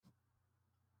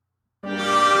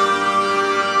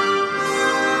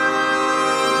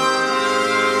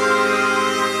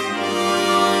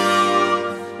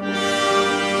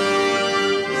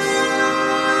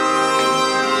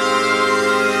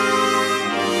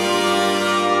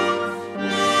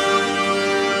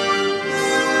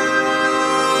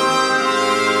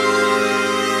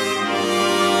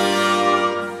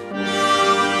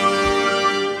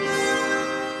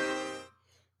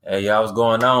Yeah, what's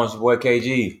going on? It's your boy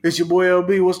KG. It's your boy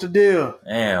LB. What's the deal?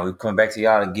 Man, we coming back to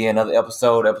y'all again. Another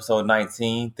episode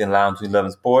 19, Thin Line Between Love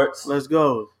and Sports. Let's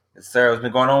go. Yes, sir. What's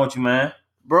been going on with you, man?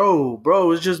 Bro,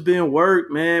 it's just been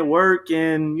work, man. Work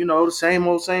and, the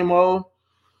same old.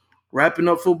 Wrapping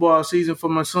up football season for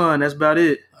my son. That's about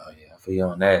it. Oh, yeah, I feel you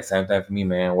on that. Same thing for me,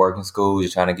 man. Working school,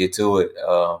 just trying to get to it.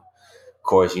 Of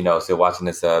course, still watching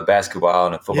this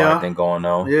basketball and football thing going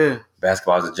on. Yeah.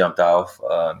 Basketball just jumped off.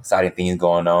 Exciting things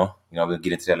going on. We'll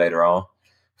get into that later on.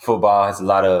 Football has a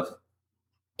lot of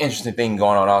interesting things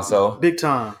going on also. Big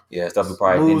time. Yeah, stuff we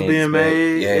probably moves being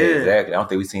made. Yeah, exactly. I don't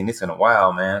think we've seen this in a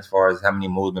while, man, as far as how many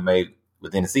moves been made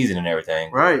within the season and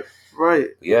everything. Right.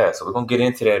 Yeah, so we're going to get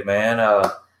into that, man.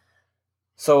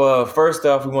 So first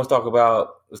off, we want to talk about,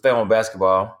 let's stay on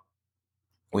basketball.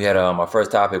 We had, our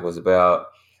first topic was about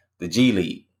the G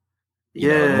League.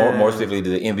 More specifically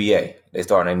the NBA. They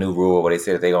started a new rule where they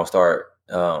said that they're going to start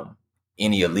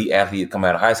any elite athlete coming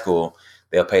out of high school,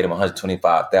 they'll pay them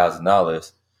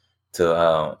 $125,000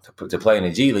 to play in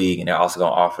the G League, and they're also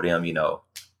going to offer them,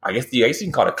 I guess you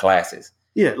can call it classes.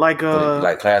 Yeah, like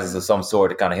classes of some sort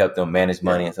to kind of help them manage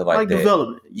money and stuff like that. Like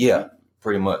development. Yeah,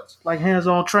 pretty much. Like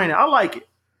hands-on training. I like it.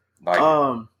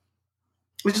 I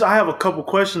have a couple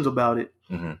questions about it.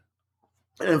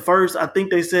 Mm-hmm. And first, I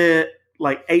think they said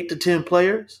like 8 to 10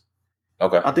 players.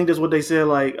 Okay. I think that's what they said.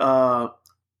 Like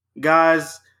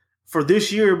guys for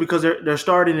this year, because they're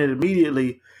starting it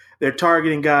immediately. They're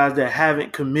targeting guys that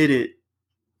haven't committed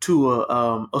to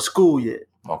a school yet.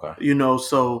 Okay.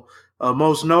 So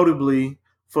most notably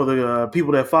for the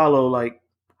people that follow like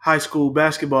high school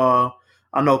basketball,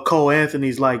 I know Cole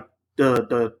Anthony's like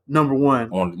the number one.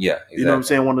 Yeah, exactly. You know what I'm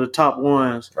saying? One of the top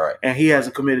ones. Right. And he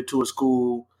hasn't committed to a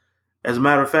school. As a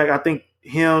matter of fact, I think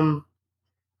him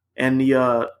and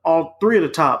the all three of the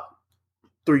top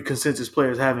 3 consensus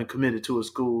players haven't committed to a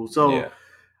school. So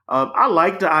I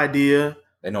like the idea.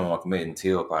 They don't want to commit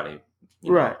until probably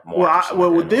right.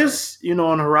 With this,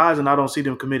 on the horizon, I don't see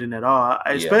them committing at all.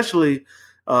 Especially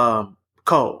Cole.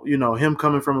 Him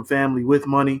coming from a family with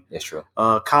money. That's true.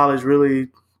 College really,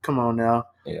 come on now.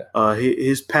 Yeah.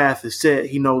 His path is set.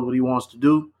 He knows what he wants to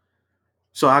do.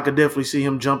 So I could definitely see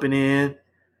him jumping in.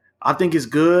 I think it's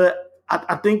good.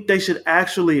 I think they should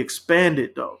actually expand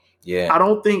it, though. Yeah. I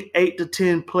don't think 8 to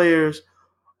 10 players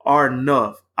are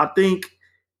enough. I think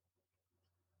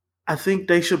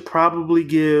they should probably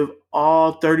give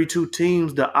all 32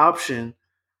 teams the option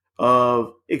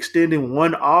of extending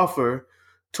one offer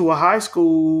to a high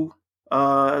school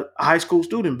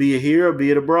student, be it here or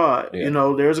be it abroad.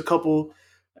 Yeah. There's a couple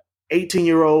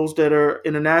 18-year-olds that are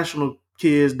international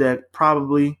kids that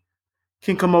probably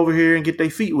can come over here and get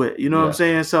their feet wet. You know what I'm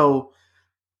saying? So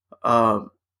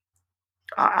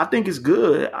I think it's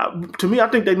good. To me, I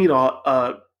think they need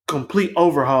a complete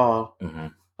overhaul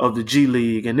of the G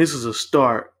League, and this is a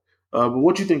start. But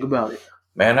what you think about it?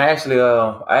 Man, I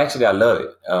love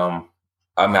it.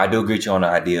 I do agree with you on the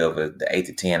idea of the 8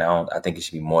 to 10. I think it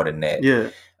should be more than that.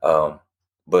 Yeah.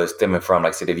 But stemming from,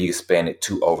 like I said, if you expand it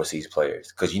to overseas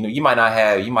players, because you might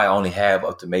only have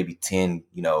up to maybe 10,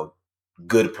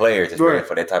 good players that's ready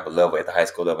for that type of level at the high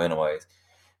school level, anyways.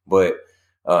 But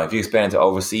if you expand it to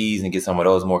overseas and get some of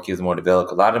those more kids more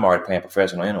developed, a lot of them are playing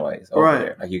professional, anyways. Over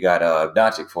there. Like you got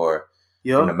Doncic from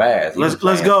the Mavs.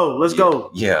 Let's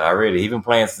go. Yeah, already. He's been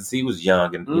playing since he was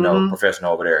young and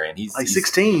professional over there, and he's like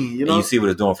 16. And you see what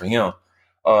it's doing for him.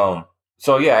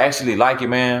 So yeah, I actually like it,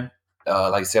 man.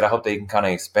 Like I said, I hope they can kind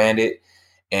of expand it,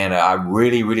 and I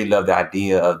really, really love the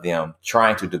idea of them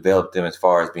trying to develop them as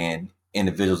far as being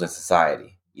individuals in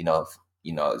society.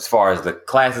 As far as the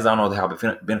classes, I don't know how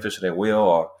beneficial they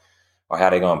will, or how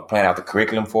they're going to plan out the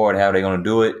curriculum for it, how they're going to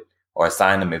do it, or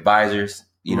assign them advisors.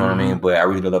 You know what I mean? But I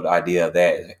really love the idea of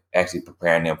that, actually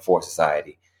preparing them for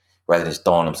society, rather than just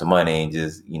throwing them some money and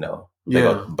just, they're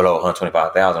going to blow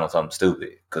 $125,000 on something stupid,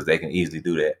 because they can easily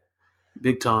do that.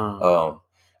 Big time.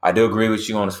 I do agree with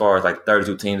you on as far as like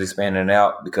 32 teams expanding it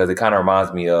out, because it kind of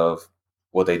reminds me of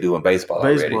what they do in baseball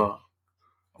already.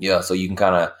 Yeah, so you can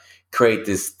kind of create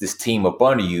this team up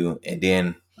under you and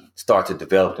then start to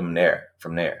develop them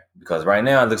from there. Because right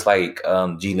now it looks like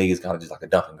G League is kind of just like a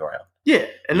dumping ground. Yeah,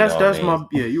 and that's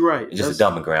you're right. It's just a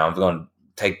dumping ground. We're going to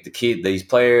take these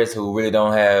players who really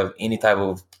don't have any type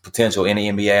of potential in the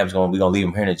NBA. We're going to leave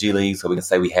them here in the G League so we can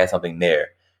say we had something there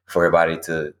for everybody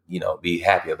to, be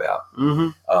happy about.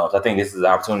 So I think this is an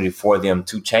opportunity for them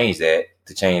to change that,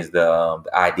 to change the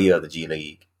idea of the G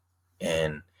League.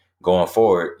 And going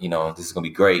forward, this is going to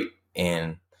be great.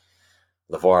 And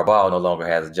LeVar Ball no longer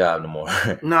has a job no more.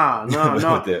 No.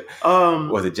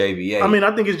 with the JBA. I mean,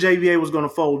 I think his JBA was going to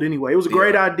fold anyway. It was a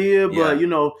great idea, but,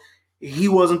 he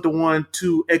wasn't the one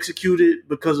to execute it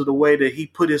because of the way that he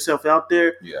put himself out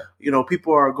there. Yeah.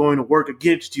 People are going to work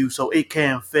against you, so it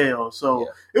can fail. So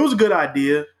it was a good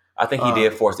idea. I think he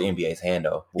did force the NBA's hand,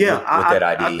 though. With that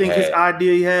idea I think his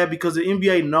idea he had, because the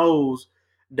NBA knows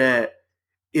that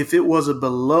if it was a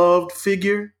beloved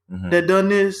figure that done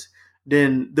this,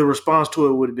 then the response to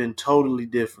it would have been totally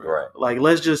different. Right. Like,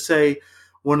 let's just say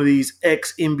one of these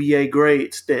ex-NBA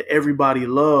greats that everybody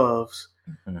loves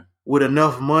with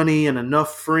enough money and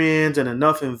enough friends and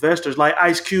enough investors, like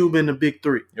Ice Cube and the Big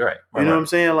Three. Right. You know what I'm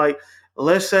saying? Like,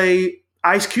 let's say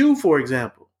Ice Cube, for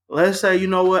example. Let's say, you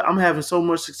know what, I'm having so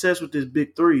much success with this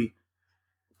Big Three.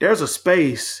 There's a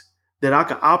space that I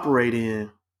could operate in,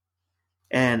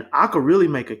 and I could really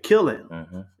make a killing.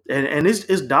 And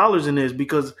it's dollars in this,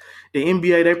 because the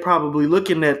NBA, they're probably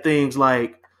looking at things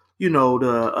like,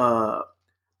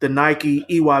 the Nike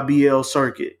EYBL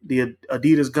circuit, the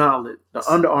Adidas Gauntlet, the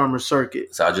Under Armour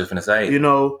circuit. So I was just gonna say,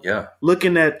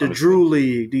 looking at the Drew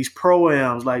League, these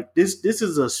pro-ams, like this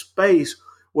is a space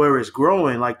where it's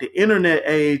growing. Like, the internet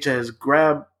age has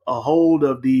grabbed a hold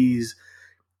of these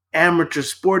amateur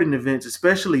sporting events,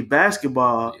 especially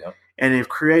basketball, and they've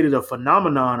created a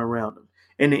phenomenon around them.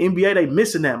 And the NBA, they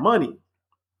missing that money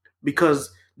because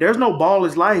there's no Ball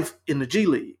is Life in the G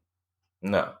League.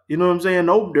 No. You know what I'm saying?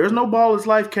 No, there's no Ball is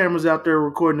Life cameras out there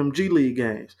recording them G League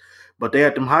games. But they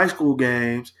had them high school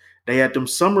games. They had them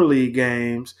summer league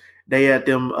games. They had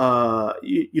them,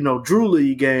 Drew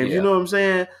League games. Yeah. You know what I'm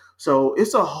saying? So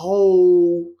it's a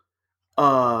whole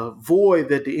void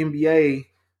that the NBA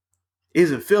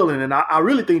isn't filling. And I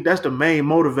really think that's the main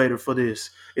motivator for this,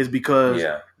 is because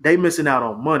they missing out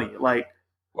on money. Like,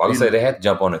 well, I would say they had to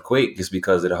jump on it quick just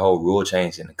because of the whole rule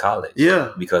change in the college.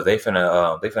 Yeah. Because they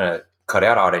finna cut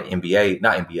out all that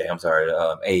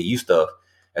AAU stuff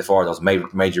as far as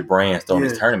those major brands throwing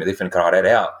this tournament. They finna cut all that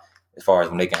out as far as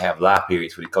when they can have live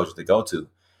periods for the coaches to go to.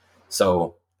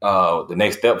 So the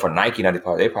next step for Nike, now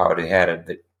they probably had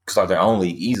to start their own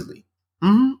league easily.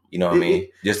 Mm-hmm. You know what I mean?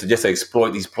 Just to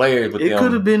exploit these players. It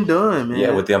could have been done, man.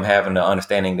 Yeah, with them having the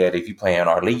understanding that if you play in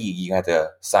our league, you have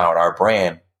to sign with our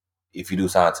brand if you do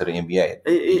sign to the NBA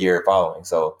the year following.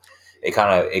 So it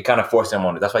kind of forced them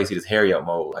on it. That's why you see this hurry up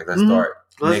mode. Like, let's start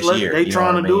next year. They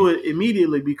trying to do it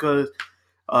immediately because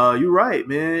you're right,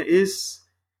 man.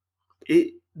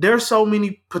 There's so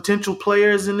many potential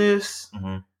players in this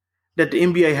that the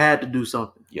NBA had to do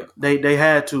something. Yeah, they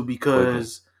had to,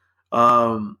 because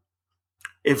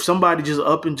if somebody just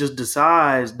up and just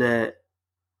decides that,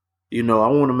 I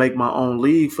want to make my own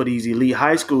league for these elite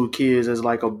high school kids as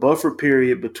like a buffer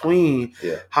period between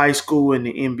high school and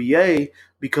the NBA,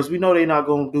 because we know they're not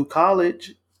going to do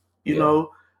college, you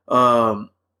know,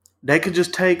 they could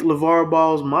just take LeVar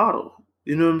Ball's model.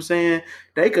 You know what I'm saying?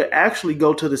 They could actually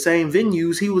go to the same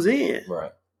venues he was in.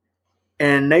 Right.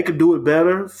 And they could do it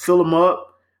better, fill them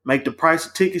up, make the price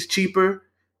of tickets cheaper,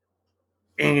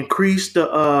 and increase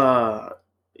the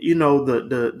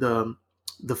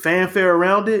the fanfare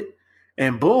around it,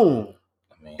 and boom,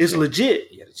 it's legit.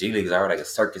 Yeah, the G League is already like a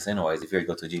circus anyways. If you ever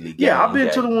go to a G League game, yeah, I've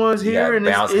been to the ones here, and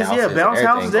bounce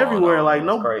houses everywhere. Like,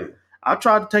 no, crazy. I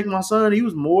tried to take my son. He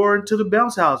was more into the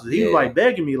bounce houses. He was like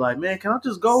begging me, like, man, can I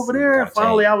just go over there? And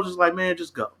finally, I was just like, man,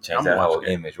 just go. Change that whole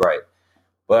image, right?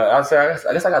 But I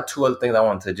guess I got two other things I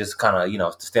wanted to just kind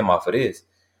of to stem off of this,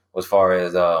 as far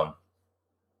as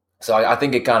So I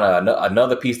think it kind of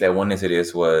another piece that went into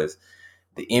this was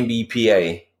the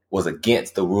NBPA was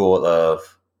against the rule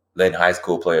of letting high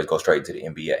school players go straight to the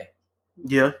NBA.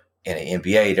 Yeah. And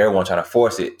the NBA, they're one trying to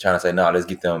force it, trying to say, no, let's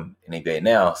get them in the NBA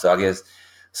now. So I guess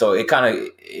it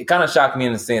kind of shocked me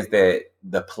in the sense that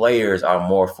the players are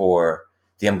more for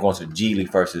them going to the G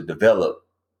League first to develop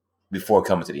before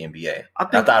coming to the NBA. I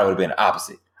thought it would have been the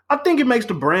opposite. I think it makes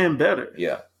the brand better.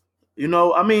 Yeah.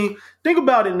 I mean, think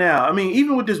about it now. I mean,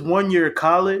 even with this 1 year of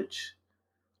college,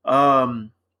 the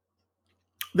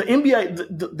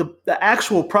NBA, the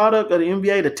actual product of the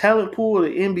NBA, the talent pool of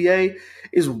the NBA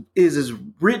is as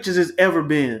rich as it's ever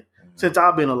been since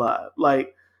I've been alive.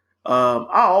 Like, I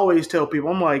always tell people,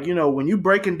 I'm like, when you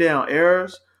breaking down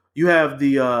eras, you have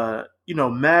the,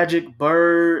 Magic,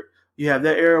 Bird, you have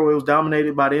that era where it was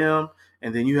dominated by them,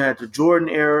 and then you had the Jordan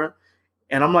era.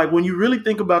 And I'm like, when you really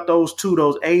think about those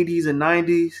 80s and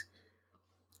 90s,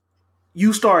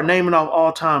 you start naming off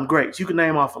all-time greats. You can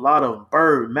name off a lot of them.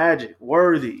 Bird, Magic,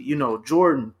 Worthy,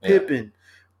 Jordan, Pippen,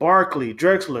 Barkley,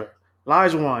 Drexler,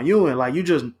 Olajuwon, Ewing. Like, you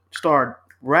just start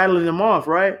rattling them off,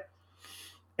 right?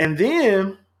 And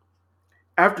then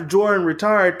after Jordan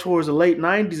retired towards the late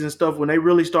 90s and stuff, when they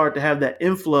really started to have that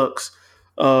influx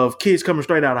of kids coming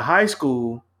straight out of high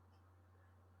school,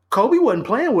 Kobe wasn't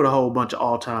playing with a whole bunch of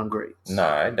all-time greats.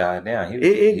 Nah, it died down.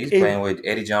 He's playing with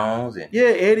Eddie Jones.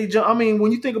 Eddie Jones. I mean,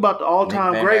 when you think about the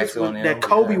all-time greats that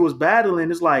Kobe was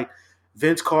battling, it's like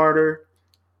Vince Carter,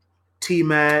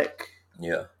 T-Mac,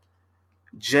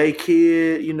 J.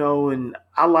 Kidd, and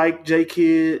I like J.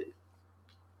 Kidd.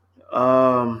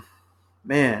 Man,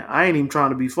 I ain't even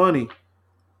trying to be funny.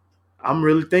 I'm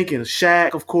really thinking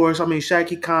Shaq, of course. I mean, Shaq,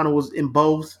 he kind of was in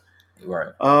both.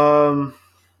 Right.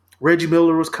 Reggie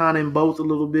Miller was kind of in both a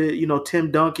little bit. Tim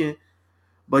Duncan.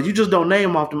 But you just don't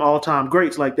name off them all-time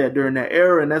greats like that during that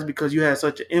era, and that's because you had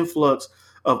such an influx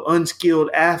of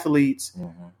unskilled athletes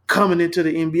coming into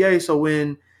the NBA. So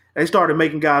when they started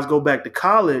making guys go back to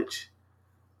college,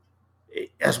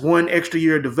 that's one extra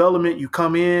year of development. You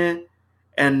come in,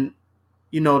 and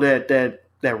that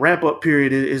ramp-up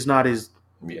period is not as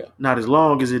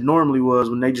long as it normally was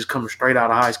when they just come straight out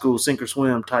of high school, sink or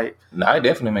swim type. No, it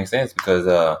definitely makes sense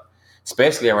because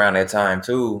especially around that time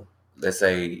too, let's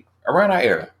say around our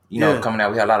era, coming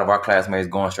out, we had a lot of our classmates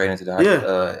going straight into the high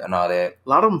and all that. A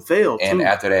lot of them failed and too.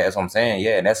 After that, that's what I'm saying.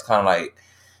 Yeah, and that's kind of like,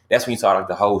 that's when you saw like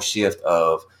the whole shift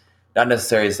of, not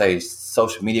necessarily to say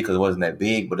social media because it wasn't that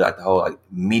big, but like the whole like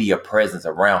media presence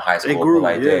around high school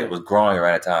that was growing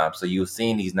around that time. So you were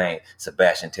seeing these names,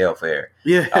 Sebastian Telfair,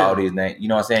 all these names, you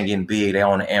know what I'm saying, getting big. They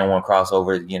on the N1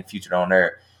 crossover, getting featured on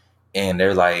there, and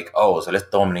they're like, oh, so let's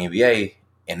throw them in the NBA,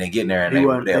 and they get in there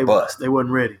and they're bust. They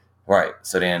wasn't ready, right?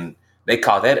 So then they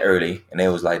caught that early, and they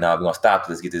was like, no, we're gonna stop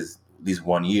this, get this at least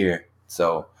 1 year.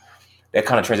 So that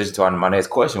kind of transitioned to my next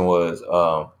question was,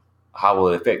 how will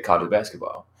it affect college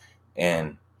basketball?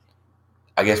 And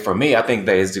I guess for me, I think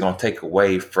that it's going to take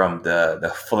away from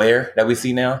the flair that we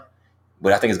see now,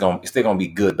 but I think it's still going to be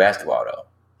good basketball though.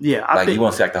 Yeah, I think you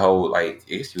want to see like the whole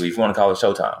if you want to call it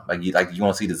Showtime, you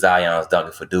want to see the Zions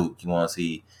dunking for Duke, you want to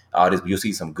see all this, but you'll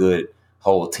see some good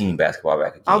whole team basketball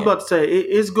back again. I was about to say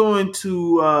it's going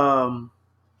to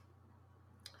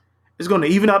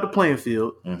even out the playing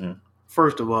field.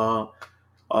 First of all,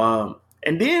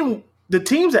 and then the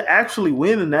teams that actually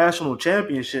win the national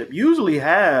championship usually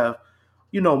have,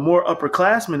 more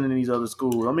upperclassmen than these other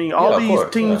schools. I mean, all these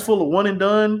teams full of one and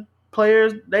done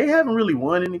players, they haven't really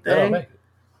won anything. But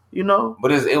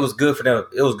it was good for them.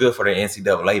 It was good for the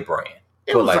NCAA brand.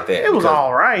 It was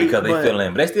all right because they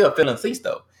but they still filling seats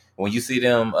though. When you see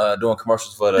them doing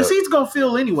commercials for the seats gonna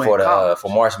fill anyway for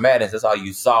March Madness, that's all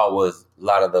you saw was a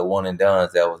lot of the one and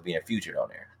dones that was being featured on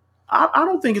there. I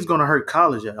don't think it's gonna hurt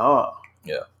college at all.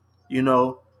 Yeah.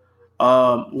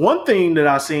 One thing that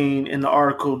I seen in the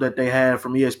article that they had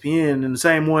from ESPN, in the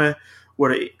same one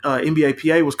where the NBA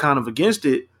PA was kind of against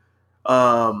it,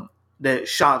 that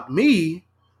shocked me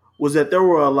was that there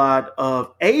were a lot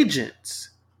of agents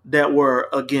that were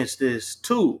against this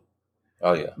too.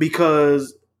 Oh yeah,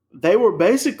 because they were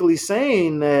basically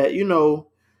saying that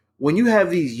when you have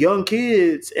these young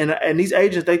kids and these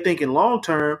agents, they thinking long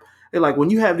term. They're like, when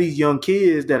you have these young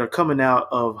kids that are coming out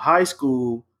of high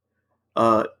school,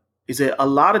 he said a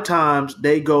lot of times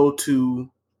they go to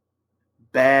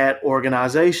bad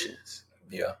organizations.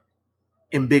 Yeah.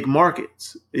 In big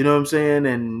markets. You know what I'm saying?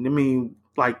 And I mean,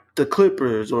 like the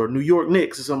Clippers or New York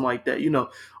Knicks or something like that.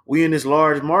 We in this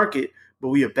large market, but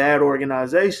we a bad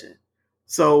organization.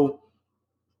 So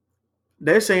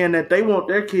they're saying that they want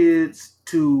their kids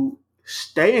to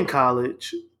stay in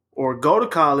college or go to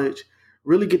college,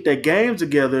 really get their games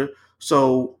together.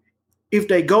 So if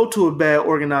they go to a bad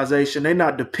organization, they're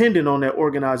not dependent on that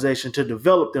organization to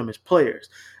develop them as players.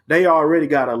 They already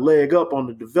got a leg up on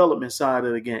the development side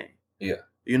of the game. Yeah.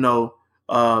 So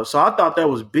I thought that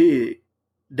was big,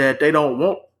 that they don't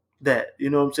want that.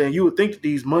 You know what I'm saying? You would think that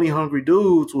these money-hungry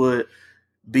dudes would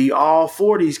be all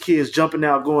for these kids jumping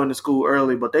out, going to school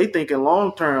early, but they thinking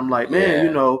long-term, like,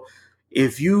 man,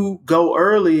 if you go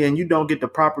early and you don't get the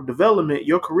proper development,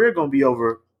 your career going to be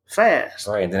over fast.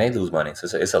 Right, and then they lose money. So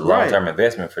it's a long-term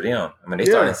investment for them. I mean, they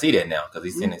starting to see that now because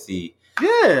they're starting to see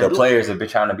the players have been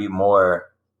trying to be more,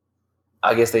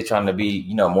 I guess they're trying to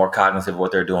be, more cognizant of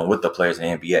what they're doing with the players in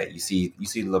the NBA. You see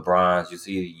the LeBrons, you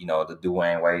see, the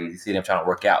Dwayne Wade, you see them trying to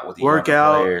work out with the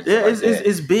players. Yeah,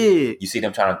 it's big. You see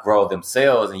them trying to grow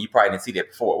themselves, and you probably didn't see that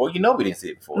before. Well, we didn't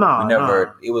see it before.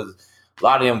 It was, a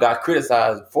lot of them got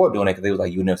criticized for doing it because they was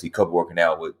like, you never see Kobe working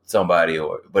out with somebody,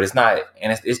 but it's not,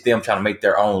 and it's them trying to make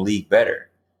their own league better,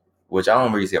 which I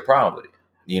don't really see a problem with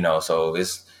it. So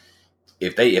it's,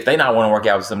 if they not want to work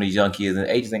out with some of these young kids, and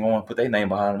agents ain't going to put their name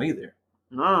behind them either.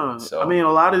 No, so, I mean,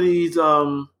 a lot of these,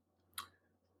 a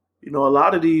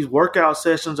lot of these workout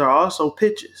sessions are also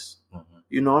pitches.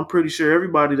 Mm-hmm. I'm pretty sure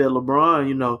everybody that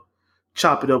LeBron,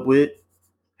 chop it up with,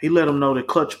 he let them know that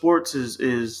Clutch Sports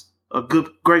is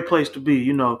great place to be.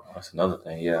 You know, that's another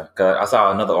thing. Yeah, 'cause I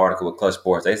saw another article with Clutch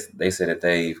Sports. They said that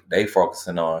they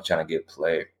focusing on trying to get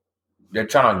players. They're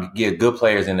trying to get good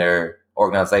players in their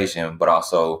organization, but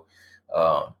also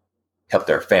help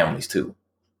their families too.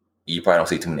 You probably don't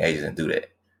see too many agents that do that.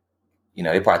 You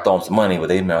know, they probably throw them some money, but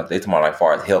they talking about like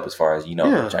far as help, as far as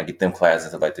trying to get them classes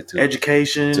and stuff like that too.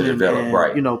 Education to develop, and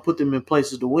right? You know, put them in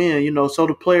places to win. You know, so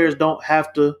the players don't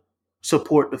have to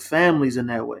support the families in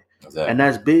that way, and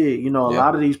that's big. You know, a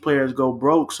lot of these players go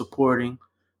broke supporting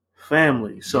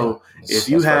families. So if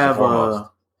you have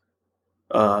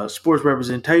a sports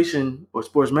representation or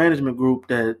sports management group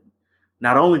that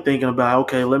not only thinking about,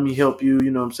 okay, let me help you,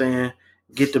 you know what I'm saying,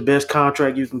 get the best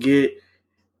contract you can get,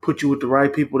 put you with the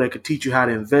right people that could teach you how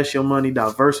to invest your money,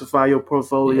 diversify your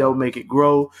portfolio, make it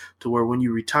grow to where when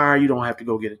you retire, you don't have to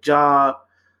go get a job.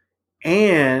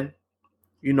 And,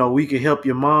 you know, we can help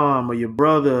your mom or your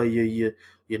brother or your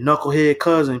knucklehead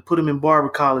cousin, put them in barber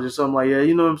college or something like that.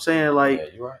 You know what I'm saying? Like, yeah,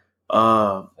 you're right.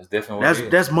 That's definitely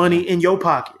that's money in your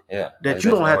pocket. Yeah. That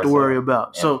you don't have to worry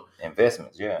about. So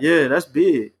investments, yeah. Yeah, that's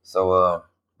big. So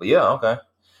but yeah, okay.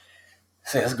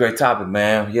 So that's a great topic,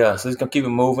 man. Yeah, so let's gonna keep it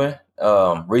moving.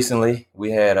 Recently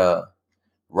we had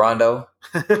Rondo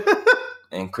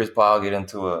and Chris Paul get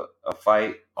into a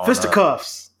fight on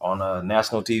fisticuffs on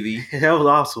national TV. That was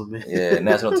awesome, man. Yeah,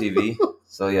 national TV.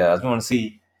 So yeah, I just want to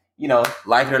see, you know,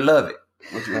 like it or love it.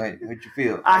 What you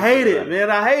feel? I hate it, man.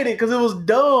 I hate it because it was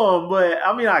dumb. But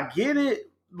I mean, I get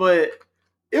it, but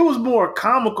it was more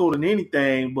comical than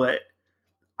anything. But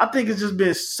I think it's just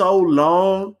been so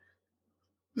long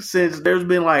since there's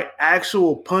been like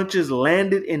actual punches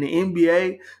landed in the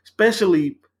NBA,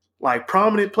 especially like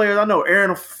prominent players. I know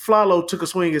Aaron Flalo took a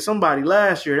swing at somebody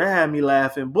last year. That had me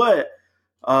laughing. But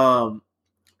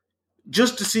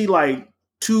just to see like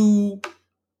two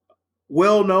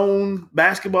well-known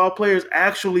basketball players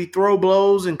actually throw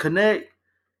blows and connect,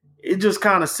 it just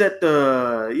kind of set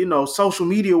the, you know, social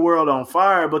media world on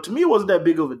fire. But to me, it wasn't that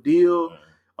big of a deal.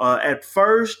 At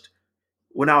first,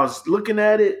 when I was looking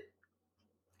at it,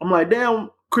 I'm like,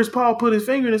 damn, Chris Paul put his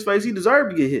finger in his face. He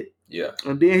deserved to get hit. Yeah.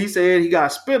 And then he said he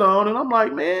got spit on. And I'm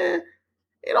like, man,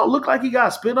 it don't look like he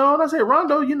got spit on. I said,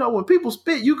 Rondo, you know, when people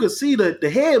spit, you can see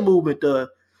the head movement, the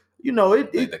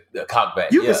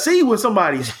cockback. You can see when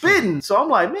somebody's spitting. So I'm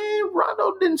like, man,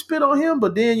 Rondo didn't spit on him.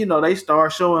 But then, you know, they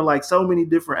start showing like so many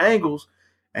different angles.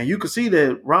 And you can see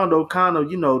that Rondo kind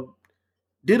of, you know,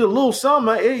 did a little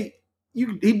something.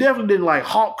 He definitely didn't like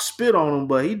hawk spit on him,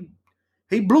 but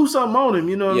he blew something on him,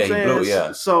 you know what I'm saying? Blew,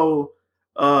 yeah. So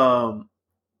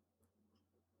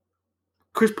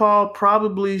Chris Paul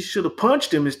probably should have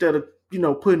punched him instead of, you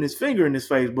know, putting his finger in his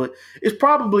face. But it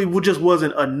probably just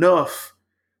wasn't enough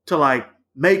to like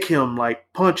make him like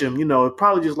punch him. You know, it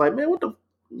probably just like, man, what the,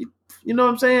 you know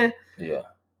what I'm saying? Yeah.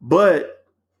 But,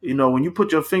 you know, when you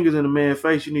put your fingers in a man's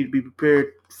face, you need to be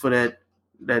prepared for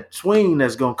that swing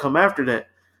that's going to come after that.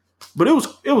 But it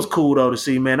was cool though to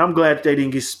see, man. I'm glad that they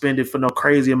didn't get suspended for no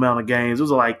crazy amount of games. It was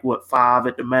like 5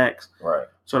 at the max. Right.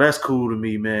 So that's cool to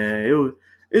me, man.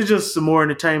 It's just some more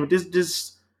entertainment.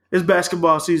 This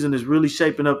basketball season is really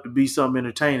shaping up to be something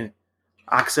entertaining.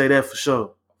 I can say that for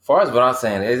sure. As far as what I'm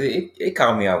saying, it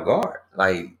caught me off guard.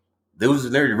 Like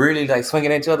they're really like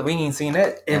swinging at each other. We ain't seen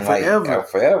that in forever. Like,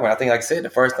 forever. I think, like I said,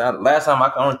 last time I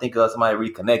can only think of somebody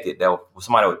reconnected that was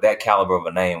somebody with that caliber of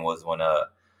a name was when I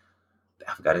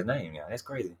forgot his name. Yeah, that's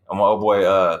crazy. My old boy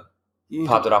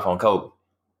popped it off on Kobe.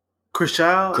 Chris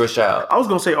Child. I was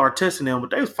gonna say Artest and them, but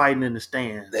they was fighting in the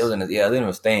stands. They was in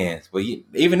the stands. But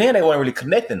even then, they weren't really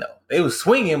connecting though. They was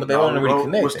swinging, but they weren't really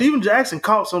connecting. Well, Steven Jackson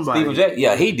caught somebody.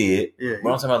 Yeah, he did. Yeah,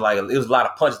 but I'm talking about like it was a lot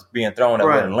of punches being thrown that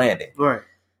wasn't landing. Right.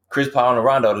 Chris Paul and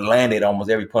Rondo landed almost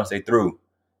every punch they threw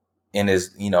in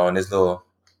this little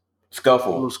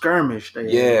scuffle, little skirmish.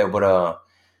 Yeah, but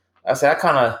I said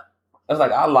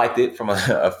I liked it from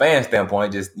a fan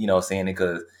standpoint, just, you know, seeing it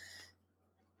because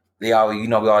we always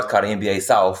call the NBA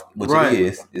soft, which it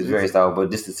is. It's very soft,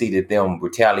 but just to see that them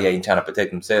retaliating, trying to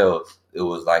protect themselves, it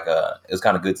was like it was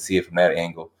kind of good to see it from that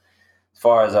angle. As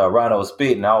far as Rondo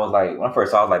spitting, I was like, when I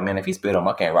first saw, I was like, man, if he spit him,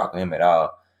 I can't rock with him at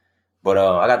all. But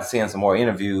I got to see him some more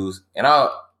interviews, and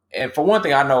for one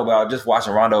thing I know about just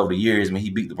watching Rondo over the years, when he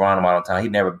beat LeBron a lot of time, he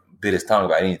never bit his tongue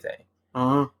about anything,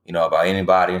 you know, about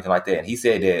anybody or anything like that. And he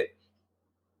said that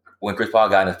when Chris Paul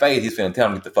got in his face, he's finna tell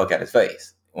him to get the fuck out of his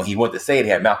face. When he went to say it,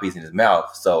 he had mouthpiece in his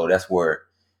mouth. So that's where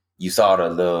you saw the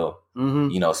little,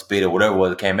 you know, spit or whatever it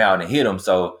was that came out and hit him.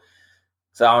 So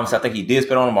honestly, I think he did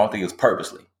spit on him. I don't think it was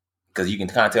purposely. because you can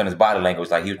kind of tell in his body language,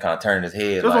 like he was kind of turning his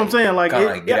head. That's what I'm saying. Like,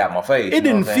 get out my face. It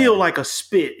didn't feel like a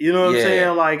spit. You know what I'm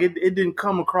saying? Like it didn't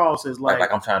come across as like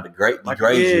I'm trying to degrade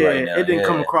you right now. It didn't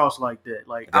come across like that.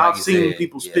 Like I've seen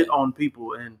people spit on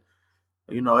people, and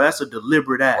that's a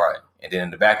deliberate act. Right. And then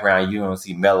in the background, you don't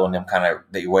see Melo and them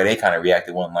the way they kind of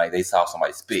reacted when like they saw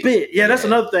somebody spit. Yeah, that's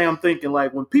another thing I'm thinking.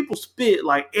 Like when people spit,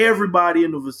 like everybody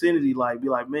in the vicinity, like be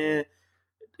like, man,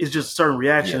 it's just a certain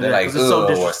reaction. They're like, it's so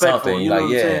disrespectful. You know what I'm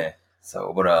saying?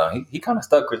 So, but he kind of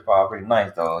stuck Chris Paul pretty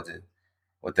nice though,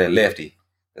 with that lefty.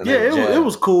 It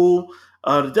was cool.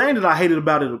 The thing that I hated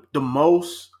about it the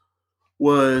most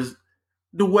was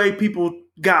the way people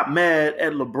got mad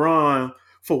at LeBron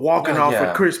for walking off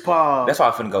with Chris Paul. That's why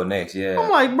I'm finna go next. Yeah, I'm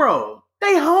like, bro,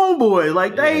 they homeboys.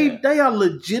 Like they are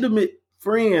legitimate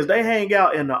friends. They hang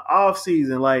out in the off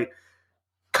season. Like,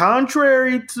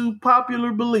 contrary to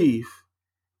popular belief,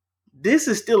 this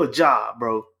is still a job,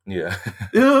 bro. Yeah.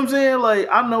 You know what I'm saying? Like,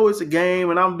 I know it's a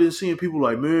game, and I've been seeing people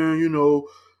like, man,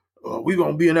 we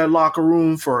gonna be in that locker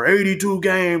room for 82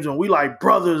 games, and we like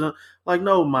brothers. And like,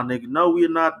 no, my nigga, no, we are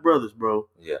not brothers, bro.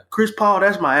 Yeah. Chris Paul,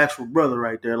 that's my actual brother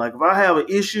right there. Like, if I have an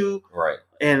issue, right,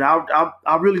 and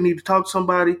I really need to talk to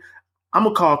somebody, I'm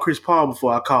gonna call Chris Paul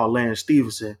before I call Lance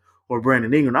Stevenson or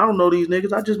Brandon Ingram. I don't know these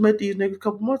niggas. I just met these niggas a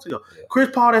couple months ago. Yeah. Chris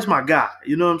Paul, that's my guy.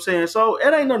 You know what I'm saying? So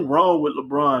it ain't nothing wrong with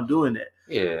LeBron doing that.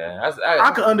 Yeah,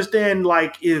 I can understand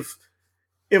like if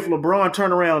LeBron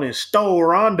turned around and stole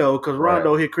Rondo because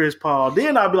Rondo hit Chris Paul,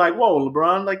 then I'd be like, whoa,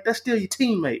 LeBron, like that's still your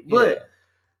teammate. But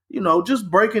just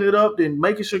breaking it up and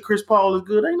making sure Chris Paul is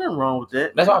good, ain't nothing wrong with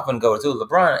that. That's all I'm finna go to.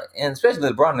 LeBron, and especially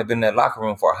LeBron, have been in that locker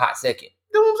room for a hot second.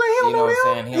 You know what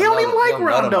I'm saying? He don't even like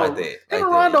Rondo. Him and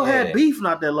Rondo had beef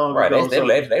not that long ago. Their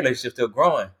relationship still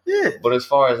growing. Yeah. But as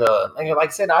far as like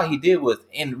I said, all he did was,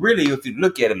 and really, if you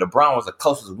look at it, LeBron was the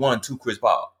closest one to Chris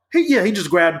Paul. He just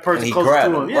grabbed the person closest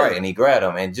to him. Yeah. Right, and he grabbed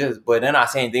him. But they're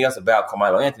not saying anything else about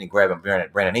Carmelo Anthony grabbing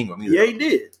Brandon Ingram either. Yeah, he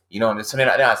did. You know, so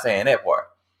they're not saying that part.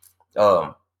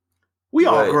 We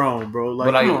all grown, bro.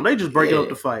 Like, come on, they just breaking up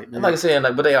the fight. Man. And like I said,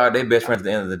 but they best friends at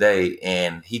the end of the day,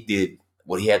 and he did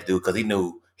what he had to do because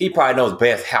he probably knows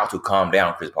best how to calm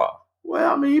down Chris Paul.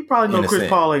 Well, I mean, he probably knows Chris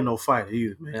Paul ain't no fighter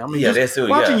either, man. I mean,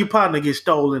 watching your partner get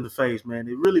stolen in the face, man,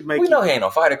 it really makes. We know he ain't no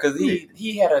fighter because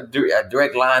he had a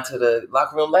direct line to the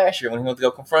locker room last year when he went to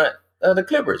go confront the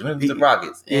Clippers, when he was the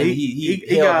Rockets, and he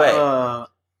held back.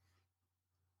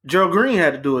 Gerald Green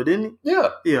had to do it, didn't he? Yeah.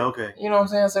 Yeah, okay. You know what I'm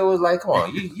saying? So it was like, come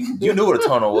on, you knew what a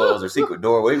tunnel was or secret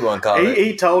door, whatever you want to call it.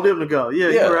 He told him to go. Yeah,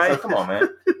 you're right. So come on, man.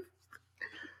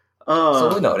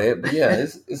 So we know that, but yeah,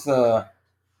 it's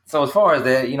So as far as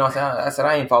that, you know what I'm saying? I said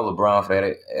I ain't follow LeBron for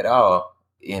that at all.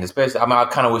 And especially, I mean, I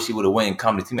kind of wish he would have went and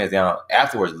calmed the teammates down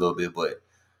afterwards a little bit. But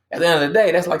at the end of the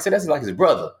day, that's like his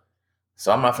brother.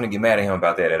 So I'm not going to get mad at him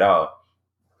about that at all.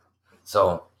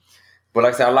 So, but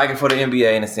like I said, I like it for the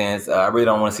NBA in a sense. I really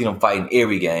don't want to see them fighting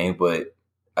every game, but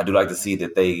I do like to see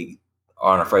that they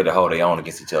aren't afraid to hold their own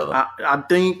against each other. I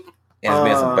think... And there's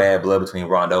been some bad blood between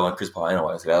Rondo and Chris Paul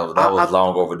anyway, so that was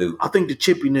long overdue. I think the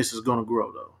chippiness is going to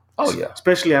grow, though. Oh, yeah.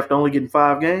 Especially after only getting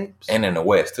 5 games. And in the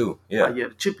West, too. Yeah.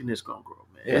 The chippiness going to grow,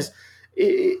 man.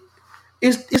 Yeah.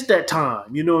 It's that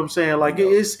time. You know what I'm saying? Like,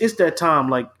 it's that time.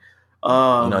 Like,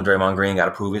 Draymond Green got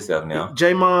to prove himself now.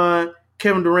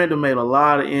 Kevin Durant made a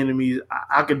lot of enemies.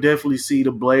 I could definitely see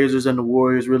the Blazers and the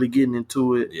Warriors really getting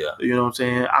into it. Yeah. You know what I'm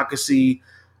saying? I could see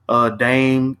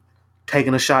Dame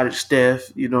taking a shot at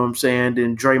Steph. You know what I'm saying?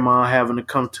 Then Draymond having to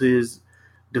come to his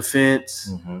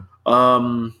defense.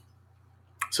 Mm-hmm.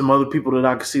 Some other people that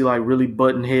I could see like really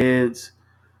butting heads,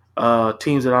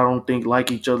 teams that I don't think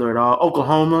like each other at all.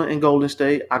 Oklahoma and Golden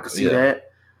State, I could see that.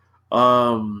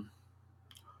 Once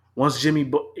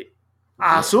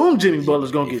I assume Jimmy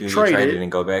Butler's gonna get traded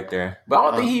and go back there, but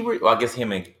I don't think I guess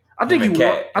him and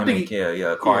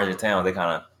Carter Towns, they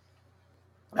kind of.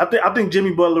 I think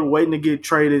Jimmy Butler waiting to get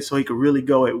traded so he could really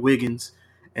go at Wiggins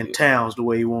and Towns the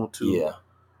way he wants to. Yeah.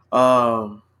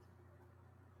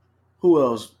 Who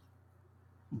else?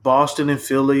 Boston and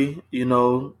Philly,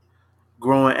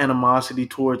 growing animosity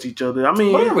towards each other. I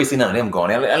mean, I don't really see none of them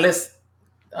going unless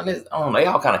I don't know. They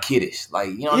all kind of kiddish, like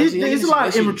there's a lot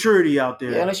of immaturity out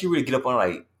there. Yeah, unless you really get up on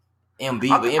like MB,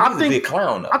 but MB's a big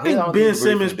clown though. I think Ben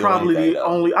Simmons probably the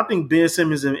only. I think Ben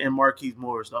Simmons and Marquise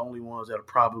Morris the only ones that are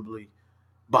probably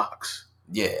box.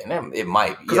 Yeah, and it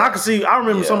might be. Because I can see. I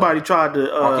remember somebody tried to.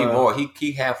 Marquise Morris,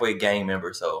 he halfway gang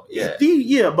member, so yeah.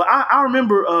 But I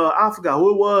remember. I forgot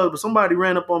who it was, but somebody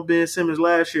ran up on Ben Simmons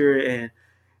last year, and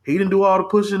he didn't do all the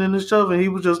pushing and the shoving. He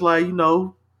was just like,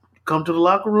 come to the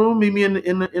locker room, meet me in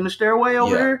the stairway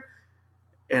over there.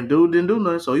 And dude didn't do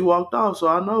nothing, so he walked off. So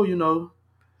I know,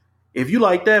 if you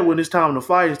like that when it's time to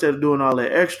fight instead of doing all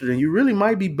that extra, then you really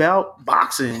might be about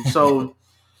boxing. So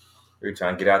you're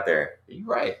trying to get out there. You're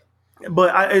right.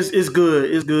 But it's good.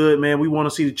 It's good, man. We want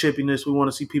to see the chippiness. We want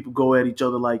to see people go at each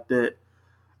other like that.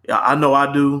 I know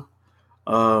I do.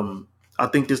 I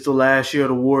think this is the last year of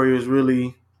the Warriors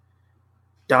really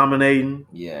dominating.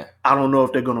 Yeah. I don't know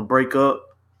if they're going to break up.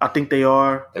 I think they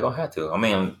are. They're going to have to. I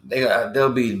mean,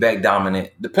 they'll be back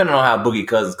dominant, depending on how Boogie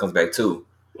Cousins comes back, too.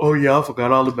 Oh, yeah. I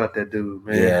forgot all about that dude,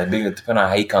 man. Yeah, depending on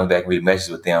how he comes back and he meshes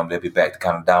with them, they'll be back to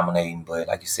kind of dominating. But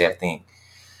like you said, I think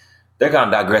they're kind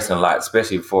of digressing a lot,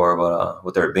 especially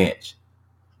with their bench.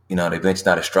 You know, their bench is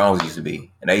not as strong as it used to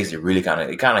be. And they used to really helped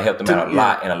them out a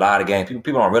lot in a lot of games.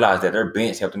 People don't realize that their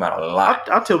bench helped them out a lot.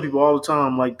 I tell people all the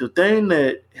time, like, the thing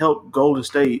that helped Golden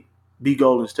State be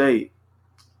Golden State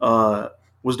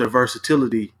was their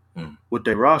versatility with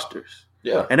their rosters.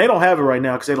 Yeah. And they don't have it right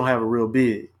now because they don't have a real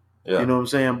big. Yeah. You know what I'm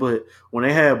saying? But when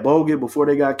they had Bogut before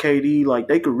they got KD, like,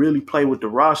 they could really play with the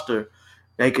roster.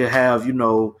 They could have,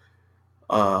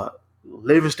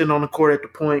 Livingston on the court at the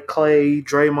point, Clay,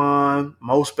 Draymond,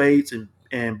 Mo Spates,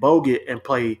 and Bogut, and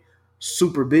play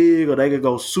super big, or they could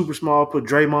go super small, put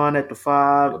Draymond at the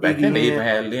 5. Well, back then they even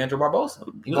had Leandro Barbosa.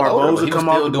 Barbosa come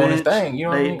out doing the his thing. You know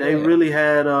what I mean? They really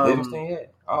had Livingston, yeah,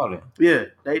 all of them. Yeah,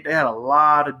 they had a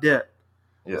lot of depth.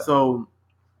 Yeah. So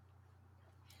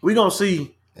we're gonna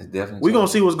see. We're gonna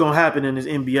see what's gonna happen in this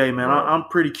NBA, man. Right. I'm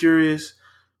pretty curious.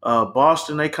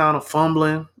 Boston, they kind of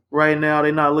fumbling right now.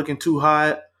 They're not looking too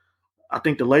hot. I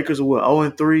think the Lakers are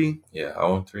 0-3. Yeah,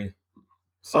 0-3.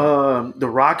 The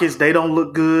Rockets, they don't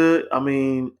look good. I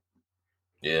mean,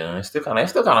 yeah, it's still kind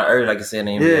of early, like I said,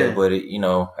 in the NBA. But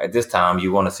at this time,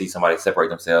 you want to see somebody separate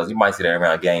themselves. You might see that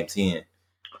around Game 10.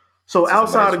 So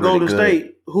outside of Golden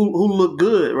State, who look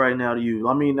good right now to you?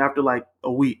 I mean, after like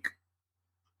a week,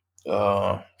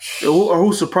 or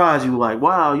who surprised you? Like,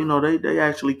 wow, they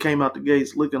actually came out the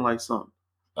gates looking like something.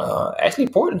 Actually,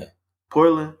 Portland's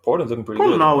looking pretty good.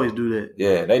 Portland always do that.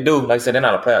 Yeah, they do. Like I said, they're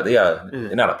not a playoff.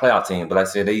 They're not a playoff team, but like I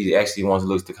said, they actually ones that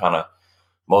looks the kind of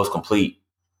most complete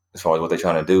as far as what they're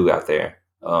trying to do out there.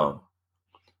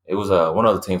 It was one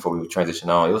other team before we would transition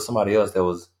on. It was somebody else that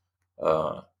was.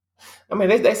 I mean,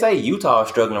 they say Utah is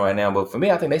struggling right now, but for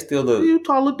me, I think they still look.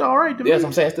 Utah looked all right to me. Yes,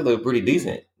 I'm saying still look pretty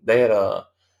decent. They had our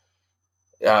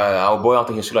boy. I don't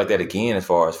think he'll shoot like that again. As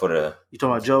far as for the. You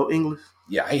talking about Joe Ingles?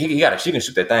 Yeah, he can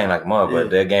shoot that thing like a mother, but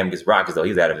that game against Rockets though,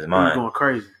 he's out of his mind. He's going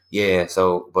crazy. Yeah,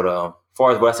 so but as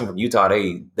far as what I seen from Utah,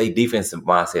 they defensive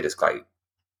mindset is like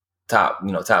top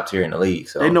tier in the league.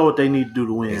 So they know what they need to do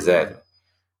to win. Exactly.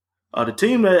 The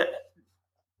team that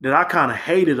I kind of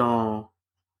hated on,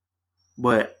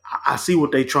 but I see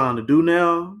what they're trying to do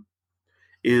now,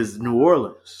 is New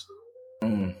Orleans.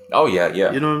 Oh yeah.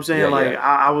 You know what I'm saying?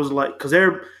 I was like, because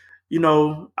they're.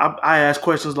 I asked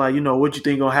questions like, what you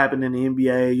think gonna happen in the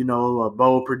NBA? A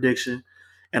bold prediction,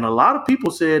 and a lot of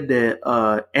people said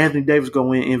that Anthony Davis gonna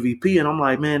win MVP, and I'm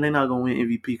like, man, they're not gonna win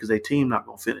MVP because their team not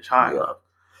gonna finish high enough.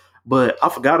 But I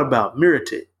forgot about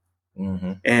Mirotic,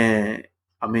 and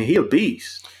I mean he a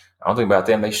beast. I don't think about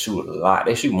them. They shoot a lot.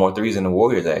 They shoot more threes than the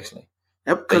Warriors actually.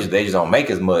 Yep, they just don't make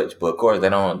as much, but of course they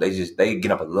don't. They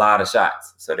get up a lot of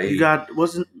shots. So they if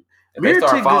they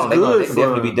start falling, they can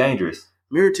definitely be dangerous.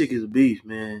 Mirotic is a beast,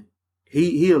 man.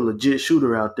 He a legit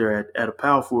shooter out there at a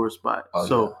power forward spot.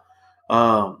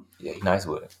 He's nice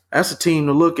with it. That's a team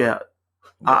to look at.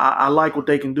 Yeah. I like what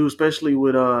they can do, especially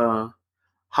with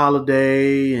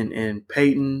Holiday and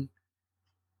Peyton.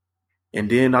 And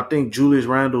then I think Julius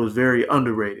Randle is very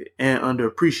underrated and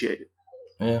underappreciated.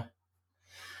 Yeah.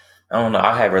 I don't know.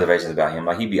 I have reservations about him.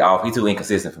 Like he be off. He's too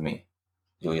inconsistent for me,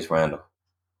 Julius Randle.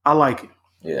 I like him.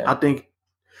 Yeah. I think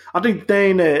the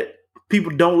thing that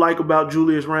people don't like about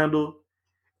Julius Randle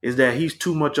is that he's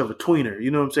too much of a tweener. You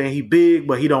know what I'm saying? He big,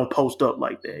 but he don't post up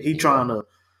like that. He trying to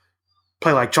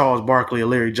play like Charles Barkley or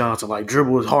Larry Johnson, like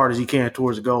dribble as hard as he can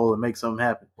towards the goal and make something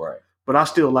happen. Right. But I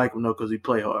still like him though because he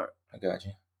play hard. I got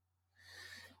you.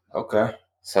 Okay,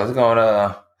 so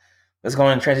let's go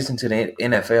and transition to the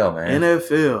NFL, man.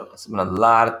 NFL. There's been a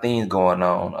lot of things going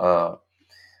on.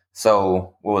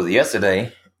 So what was it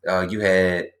yesterday? You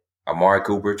had Amari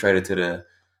Cooper traded to the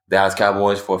Dallas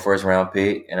Cowboys for a first round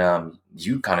pick, and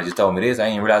you kind of just told me this. I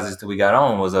didn't realize this till we got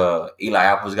on. Was Eli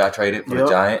Apples got traded for the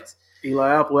Giants?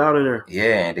 Eli Apple out of there.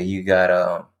 Yeah, and then you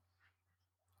got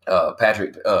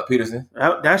Patrick Peterson.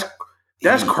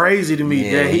 That's crazy to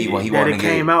me that it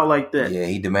came out like that. Yeah,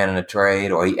 he demanding a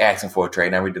trade, or he asking for a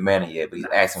trade. Not really demanding yet, but he's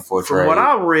asking for a trade. From what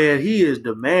I read, he is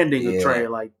demanding a trade.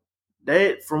 Like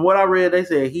from what I read, they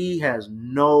said he has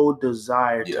no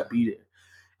desire to be there.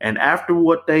 And after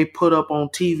what they put up on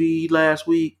TV last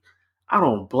week, I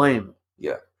don't blame him.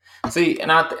 Yeah. See,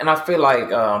 and I feel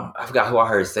like I forgot who I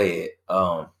heard say it.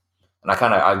 And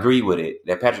I agree with it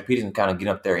that Patrick Peterson kind of get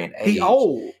up there in age. He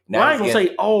old. Now, I ain't gonna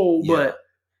say old, but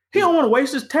he don't want to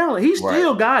waste his talent. He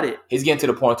still got it. He's getting to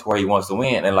the point to where he wants to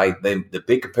win, and like the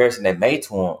big comparison they made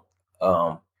to him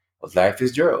was Larry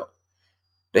Fitzgerald.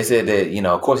 They said that,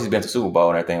 of course he's been to Super Bowl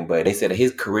and everything, but they said that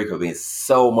his career could be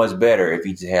so much better if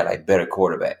he just had like better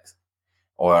quarterbacks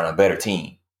or on a better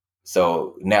team.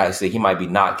 So now you see he might be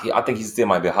not. I think he still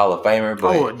might be a Hall of Famer,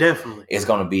 but definitely it's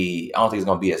gonna be. I don't think it's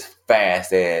gonna be as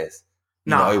fast as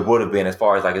it would have been as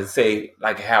far as like say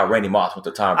like how Randy Moss went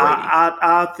to Tom Brady.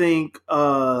 I think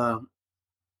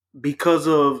because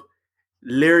of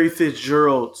Larry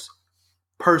Fitzgerald's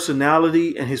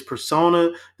personality and his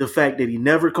persona, the fact that he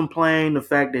never complained, the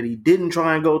fact that he didn't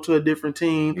try and go to a different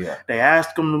team. Yeah. They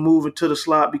asked him to move into the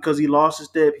slot because he lost his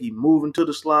step. He moved into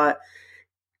the slot.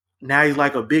 Now he's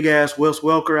like a big ass Wes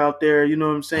Welker out there. You know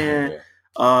what I'm saying?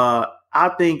 Yeah. I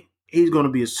think he's going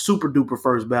to be a super duper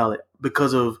first ballot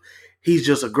because of he's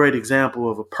just a great example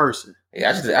of a person.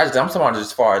 Yeah, I'm talking about just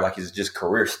as far as like his just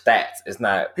career stats. It's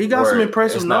not. He got some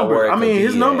impressive numbers. I mean,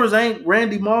 his numbers ain't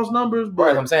Randy Moss numbers, but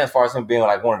right, I'm saying as far as him being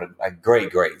like one of the like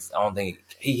greats, I don't think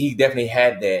he definitely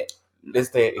had that.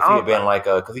 If he had been like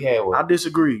because he had I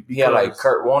disagree. He had like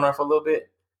Kurt Warner for a little bit.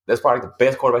 That's probably the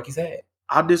best quarterback he's had.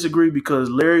 I disagree because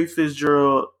Larry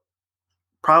Fitzgerald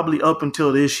probably up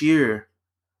until this year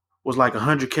was like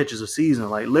 100 catches a season.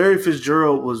 Like Larry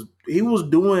Fitzgerald was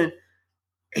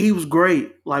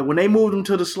great. Like when they moved him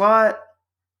to the slot,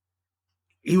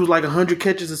 he was like 100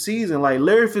 catches a season. Like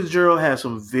Larry Fitzgerald has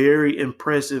some very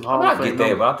impressive Hall of Fame. I get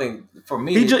that, but I think for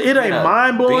me, it ain't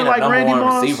mind blowing like Randy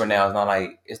Moss. Receiver now is not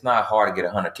like it's not hard to get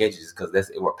 100 catches because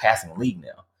we're passing the league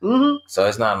now. Mm-hmm. So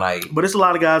it's not like, but it's a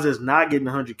lot of guys that's not getting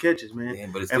 100 catches, man. Yeah,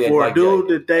 but it's and for like, a dude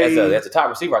that they that's a top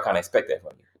receiver, I kind of expect that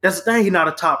from you. That's the thing. He's not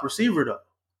a top receiver though.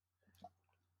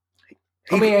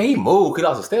 He moved. He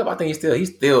lost a step. I think he's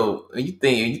still. You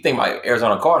think about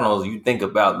Arizona Cardinals, you think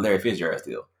about Larry Fitzgerald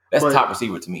still. That's top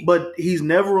receiver to me. But he's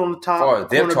never on the top. As far as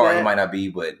depth chart, he might not be,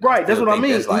 but right. That's what I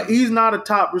mean. He's not a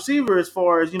top receiver as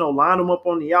far as line him up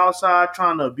on the outside,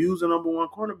 trying to abuse the number one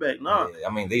cornerback. No, yeah, I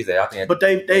mean these days. I think, but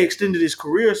they extended his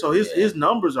career, so his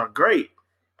numbers are great.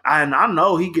 And I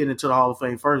know he getting into the Hall of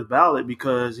Fame first ballot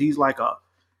because he's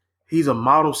a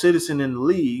model citizen in the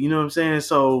league. You know what I'm saying?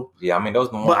 So yeah, I mean those.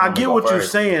 But I get what you're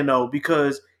saying though,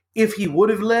 because if he would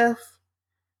have left.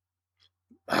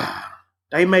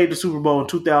 They made the Super Bowl in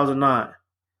 2009.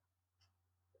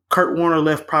 Kurt Warner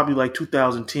left probably like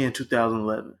 2010,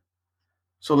 2011.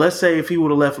 So let's say if he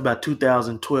would have left about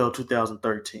 2012,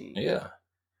 2013. Yeah.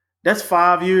 That's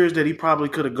 5 years that he probably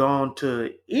could have gone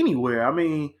to anywhere. I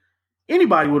mean,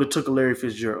 anybody would have took a Larry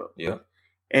Fitzgerald. Yeah.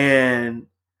 And,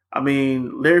 I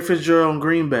mean, Larry Fitzgerald in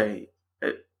Green Bay,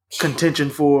 contention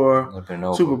for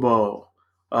Super Bowl.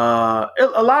 A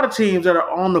lot of teams that are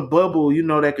on the bubble,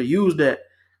 that could use that.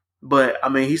 But, I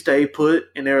mean, he stayed put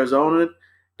in Arizona.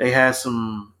 They had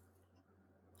some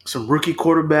rookie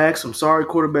quarterbacks, some sorry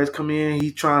quarterbacks come in.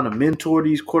 He's trying to mentor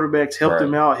these quarterbacks, help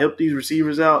them out, help these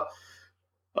receivers out.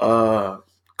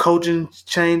 Coaching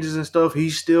changes and stuff,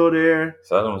 he's still there.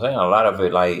 So that's what I'm saying. A lot of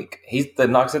it, like,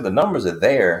 like I said, the numbers are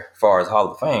there as far as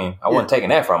Hall of Fame. I wasn't taking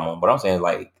that from him, but I'm saying,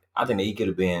 like, I think that he could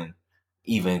have been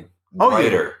even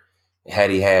greater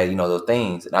had he had, those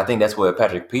things. And I think that's what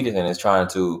Patrick Peterson is trying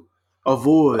to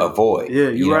avoid. Yeah,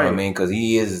 you're right. What I mean? Because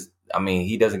he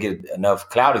doesn't get enough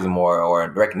clout anymore or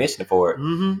recognition for it.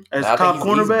 Mm-hmm. As top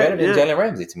cornerback, he's better than Jalen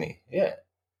Ramsey to me. Yeah,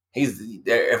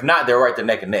 if not, they're right there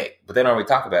neck and neck. But they don't really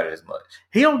talk about it as much.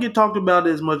 He don't get talked about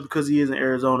it as much because he is in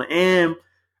Arizona, and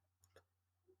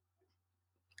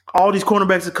all these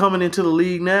cornerbacks are coming into the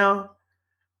league now.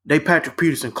 They Patrick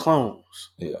Peterson clones.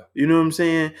 Yeah, you know what I'm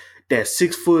saying? That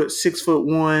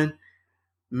 6'1",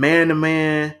 man to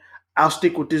man. I'll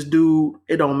stick with this dude.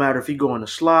 It don't matter if he go in the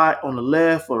slot, on the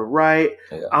left or the right.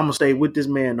 Yeah. I'm going to stay with this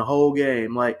man the whole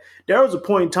game. Like, there was a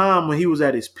point in time when he was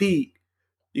at his peak.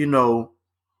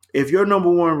 If your number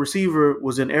one receiver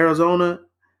was in Arizona,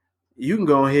 you can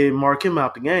go ahead and mark him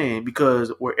out the game because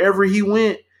wherever he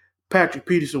went, Patrick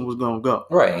Peterson was going to go.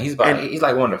 Right. He's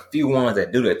like one of the few ones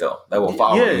that do that, though. That will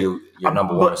follow your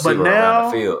number one receiver around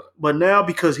the field. But now,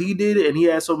 because he did it and he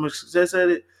had so much success at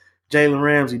it, Jalen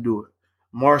Ramsey do it.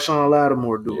 Marshawn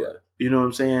Lattimore do it. You know what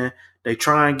I'm saying? They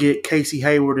try and get Casey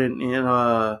Hayward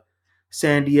in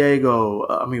San Diego,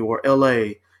 or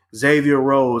L.A., Xavier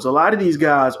Rhodes. A lot of these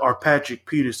guys are Patrick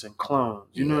Peterson clones.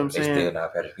 You know what I'm saying? They still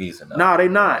not Patrick Peterson. No, they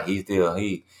not.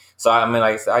 So, I mean,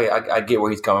 like I get where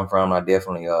he's coming from. I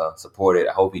definitely support it.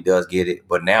 I hope he does get it.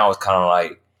 But now it's kind of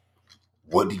like,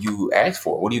 what do you ask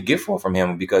for? What do you get from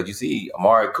him? Because you see,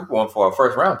 Amari Cooper went for a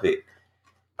first round pick.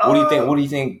 What do you think? What do you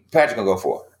think Patrick gonna go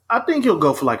for? I think he'll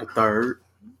go for like a third.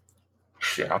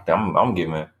 Shit, I'm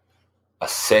giving him a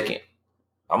second.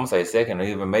 I'm gonna say a second, or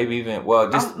even maybe even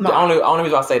the only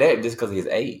reason I say that just because of his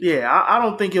age. Yeah, I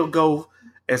don't think he'll go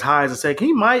as high as a second.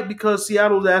 He might because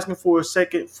Seattle's asking for a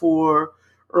second for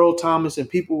Earl Thomas, and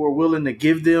people were willing to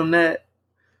give them that.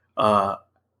 I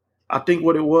think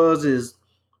what it was is.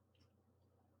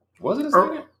 Was it a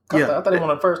second? Yeah, I thought they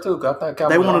wanted the first too. I thought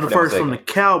they wanted the first from the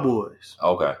Cowboys.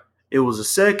 Okay, it was a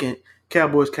second.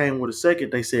 Cowboys came with a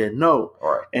second. They said no.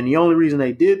 All right. And the only reason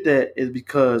they did that is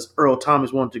because Earl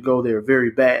Thomas wanted to go there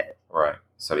very bad. Right.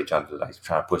 So they trying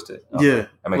to push it. Okay. Yeah.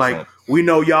 That makes sense. We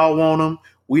know y'all want him.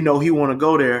 We know he want to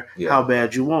go there. Yeah. How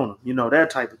bad you want him? You know,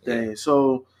 that type of thing. Yeah.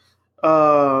 So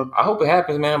I hope it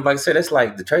happens, man. Like I said, it's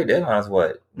like the trade deadline is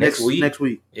what? Next week? Next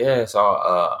week. Yeah. So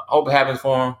I hope it happens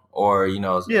for him, or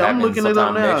I'm looking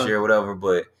sometime next year or whatever.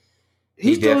 But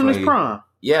he's still in his prime.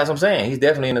 Yeah, that's what I'm saying. He's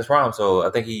definitely in his prime. So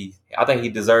I think he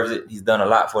deserves it. He's done a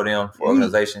lot for them, for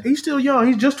organization. He's still young.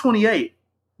 He's just 28.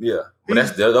 Yeah, but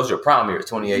those are your prime years,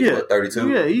 28 to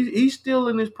 32. Yeah, he's still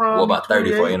in his prime. What about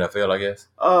 30 for NFL? I guess.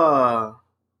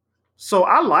 So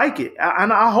I like it,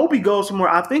 and I hope he goes somewhere.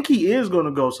 I think he is going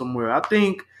to go somewhere. I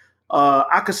think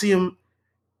I could see him.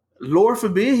 Lord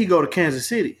forbid he go to Kansas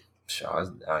City. Sure,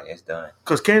 it's done.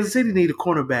 Because Kansas City need a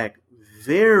cornerback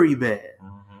very bad.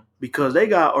 Because they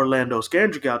got Orlando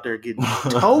Scandrick out there getting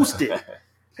toasted.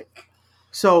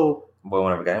 So, boy,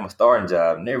 whenever got him a starting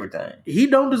job and everything, he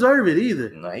don't deserve it either.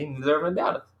 No, he didn't deserve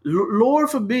 $1. Lord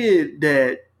forbid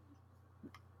that.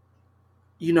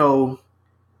 I'm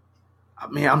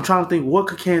trying to think what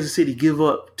could Kansas City give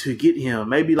up to get him?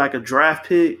 Maybe like a draft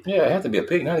pick. Yeah, it has to be a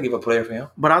pick. Not to give a player for him.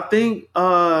 But I think,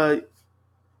 I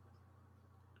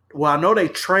know they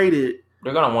traded.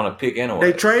 They're gonna want to pick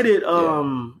anyway. They traded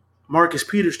Marcus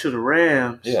Peters to the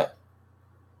Rams. Yeah.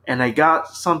 And they got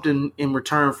something in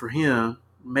return for him,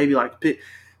 maybe like a pick.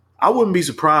 I wouldn't be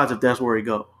surprised if that's where he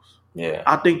goes. Yeah.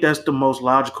 I think that's the most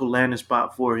logical landing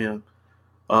spot for him.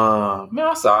 Man,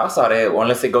 I saw that. Well,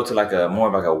 unless they go to like more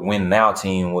of a win now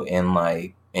team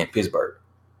in Pittsburgh.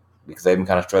 Because they've been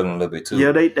kind of struggling a little bit too.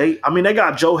 Yeah, they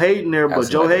got Joe Hayden there, but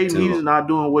Joe Hayden, he's not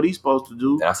doing what he's supposed to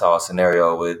do. And I saw a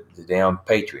scenario with the damn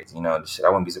Patriots. The shit I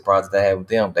wouldn't be surprised if they had with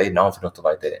them. They known for nothing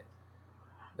like that.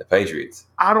 The Patriots.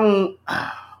 I don't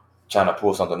trying to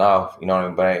pull something off, you know what I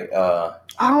mean? But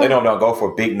they don't go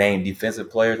for big name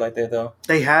defensive players like that though.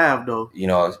 They have though.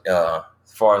 As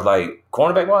far as like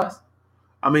cornerback wise.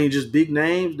 I mean, just big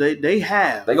names. They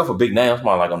have. They go for big names,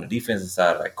 more like on the defensive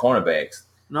side, like cornerbacks.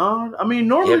 No, I mean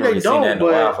normally they don't. Seen that in a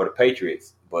while for the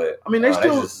Patriots, but I mean they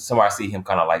still. Just somewhere I see him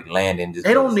kind of like landing.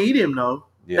 They don't need him though.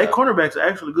 Yeah. They cornerbacks are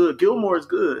actually good. Gilmore is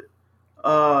good.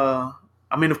 I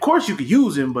mean, of course you could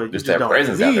use him, but just you just that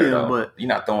presence don't need out there, him. But you're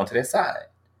not throwing to that side.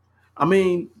 I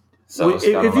mean, so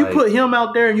if you put him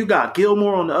out there and you got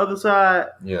Gilmore on the other side,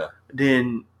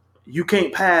 then you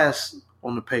can't pass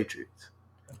on the Patriots.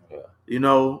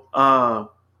 Yeah.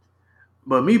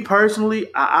 But me personally,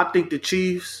 I think the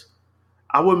Chiefs.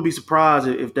 I wouldn't be surprised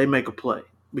if they make a play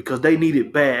because they need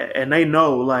it bad and they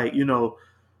know,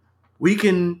 we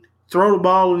can throw the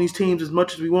ball on these teams as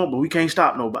much as we want, but we can't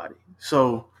stop nobody.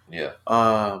 So, you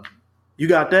got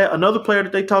that. Another player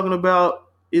that they talking about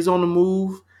is on the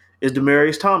move is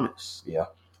Demaryius Thomas. Yeah.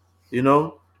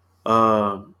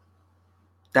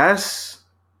 That's,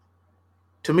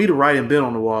 to me, the writing been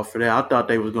on the wall for that. I thought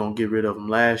they was going to get rid of him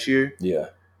last year. Yeah.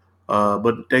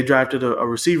 But they drafted a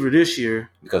receiver this year.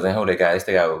 Because they know they got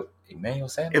Emmanuel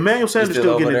Sanders. Emmanuel Sanders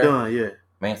still getting it done, yeah.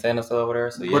 Man, Sanders still over there,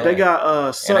 so yeah. But they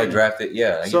got Sutton. And they drafted,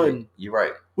 Sutton. You're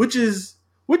right. Which is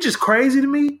crazy to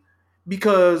me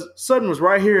because Sutton was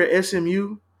right here at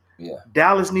SMU. Yeah.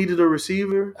 Dallas needed a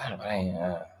receiver. I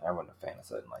wasn't a fan of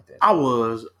Sutton like that. I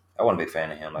was. I wasn't a big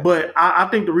fan of him like that. But I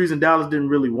think the reason Dallas didn't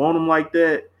really want him like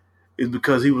that is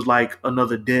because he was like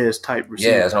another Dez type receiver.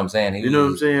 Yeah, that's what I'm saying. You know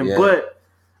what I'm saying? Yeah. But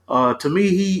to me,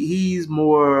 he's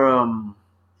more.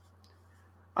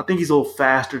 I think he's a little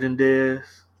faster than Dez.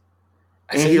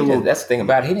 That's the thing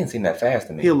about it. He didn't seem that fast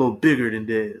to me. He's a little bigger than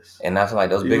Dez. And I feel like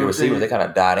those bigger receivers, they kind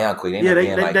of die down quick.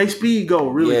 They speed go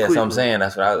really quick. Yeah, that's what I'm saying.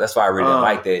 That's why I really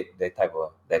like that type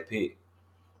of that pick.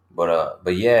 But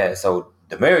yeah, so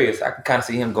Demaryius, I can kind of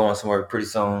see him going somewhere pretty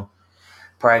soon.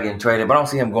 Probably getting traded, but I don't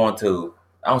see them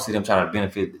trying to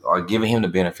benefit or giving him the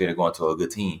benefit of going to a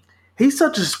good team. He's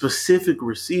such a specific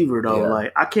receiver though. Yeah.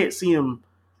 Like I can't see him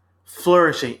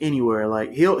flourishing anywhere.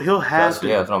 Like he'll have to.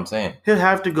 Yeah, that's what I'm saying. He'll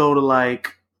have to go to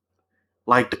like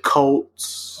the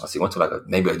Colts. I see. Went to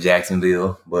maybe a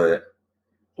Jacksonville, but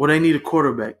they need a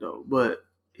quarterback though. But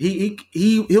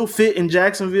he'll fit in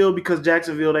Jacksonville because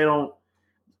Jacksonville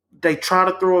they try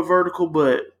to throw a vertical,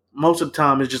 but most of the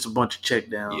time it's just a bunch of check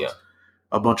downs,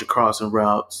 a bunch of crossing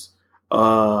routes.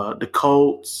 The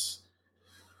Colts,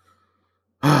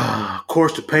 of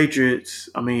course, the Patriots.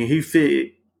 I mean, he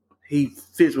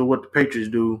fits with what the Patriots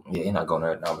do. Yeah, he's not going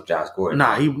there now with Josh Gordon.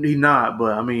 Nah, he not.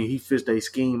 But I mean, he fits their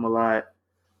scheme a lot.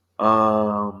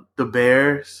 The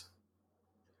Bears.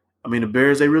 I mean, the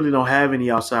Bears, they really don't have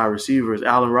any outside receivers.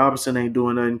 Allen Robinson ain't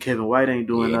doing nothing. Kevin White ain't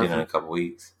doing nothing. He did in a couple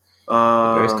weeks.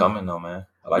 The Bears coming though, man.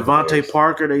 I like Devontae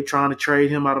Parker, they trying to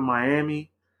trade him out of Miami.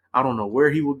 I don't know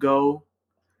where he would go.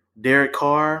 Derek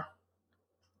Carr,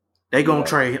 they gonna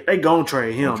trade him. They gonna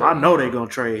trade him. I know they gonna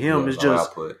trade him. It's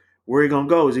just where he gonna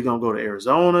go. Is he gonna go to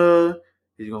Arizona?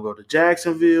 Is he gonna go to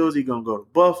Jacksonville? Is he gonna go to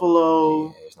Buffalo?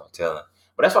 Yeah, there's no telling.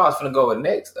 But that's what I was gonna go with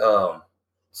next. So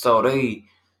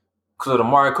because of the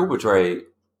Amari Cooper trade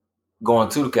going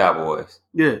to the Cowboys.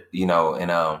 Yeah.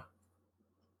 And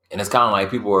it's kind of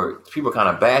like people kind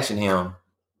of bashing him.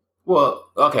 Well,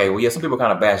 some people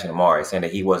kind of bashing Amari, saying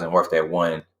that he wasn't worth that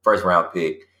one first round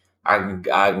pick. I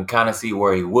can kind of see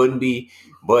where he wouldn't be,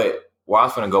 but where I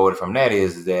was going to go with it from that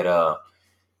is that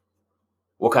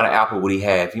what kind of output would he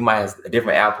have? He might have a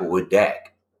different output with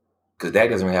Dak, because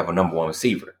Dak doesn't really have a number one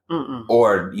receiver.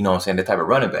 Or, that type of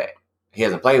running back. He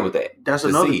hasn't played with that. That's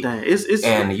another thing.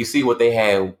 And you see what they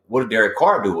had. What did Derek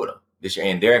Carr do with him this year?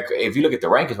 And if you look at the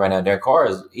rankings right now, Derek Carr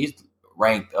he's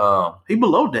ranked. He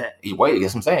below that. That's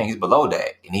what I'm saying. He's below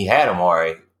that, and he had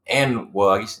Amari. And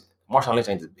I guess Marshawn Lynch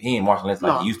ain't Marshawn Lynch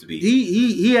like he used to be.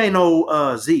 He ain't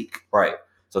no Zeke. Right.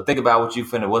 So think about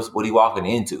what he walking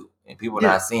into, and people are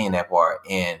not seeing that part.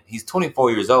 And he's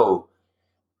 24 years old,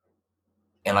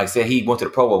 and like I said, he went to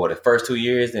the Pro Bowl for the first 2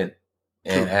 years, and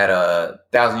had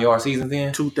 1,000-yard seasons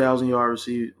then. 2,000-yard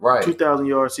seasons. Right.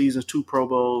 2,000-yard seasons, 2 Pro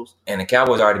Bowls. And the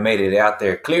Cowboys already made it out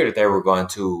there clear that they were going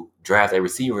to draft a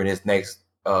receiver in this next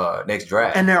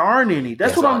draft. And there aren't any.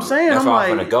 That's what I'm saying. That's where I'm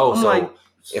going to go.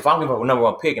 If I'm going to number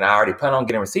one pick and I already plan on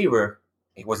getting a receiver,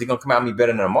 was he going to come out me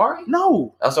better than Amari?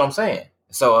 No. That's what I'm saying.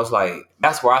 So it's like,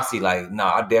 that's where I see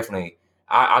I definitely,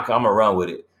 I'm going to run with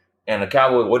it. And the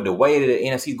Cowboys, with the way that the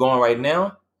NFC's going right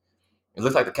now, it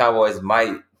looks like the Cowboys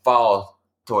might fall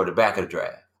toward the back of the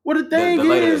draft. Well, the thing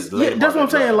is, that's what I'm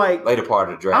saying. Like, later part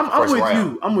of the draft.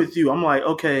 I'm with you. I'm like,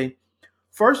 okay,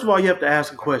 first of all, you have to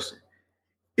ask a question.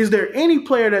 Is there any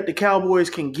player that the Cowboys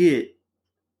can get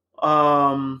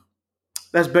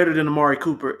that's better than Amari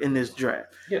Cooper in this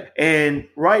draft? Yeah. And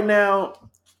right now,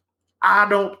 I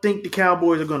don't think the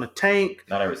Cowboys are going to tank.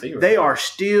 Not a receiver. They are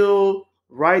still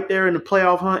right there in the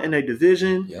playoff hunt in their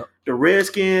division. Yep. The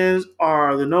Redskins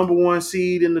are the number 1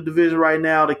 seed in the division right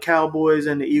now. The Cowboys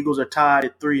and the Eagles are tied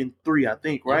at 3-3, I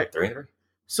think, right? Yeah, 3-3.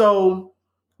 So,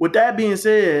 with that being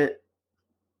said,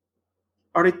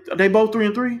 are they both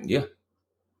 3-3? Yeah.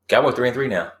 Cowboys 3-3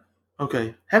 now.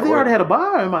 Okay. Have they already had a bye,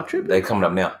 or am I tripping? They coming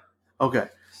up now. Okay.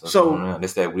 So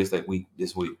this week.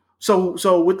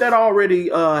 So with that already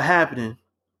happening,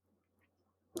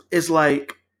 it's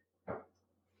like,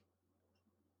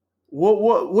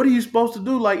 what are you supposed to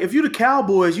do? Like, if you're the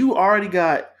Cowboys, you already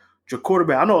got your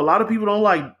quarterback. I know a lot of people don't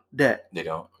like Dak. They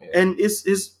don't. Yeah. And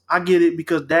it's I get it,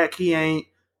 because Dak, he ain't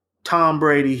Tom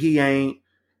Brady, he ain't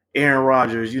Aaron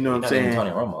Rodgers, you know what I'm saying?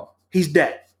 Tony Romo. He's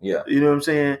Dak. Yeah. You know what I'm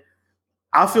saying?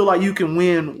 I feel like you can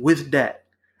win with Dak.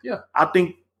 Yeah. I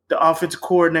think the offensive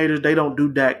coordinators, they don't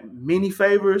do Dak many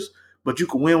favors, but you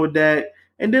can win with Dak.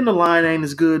 And then the line ain't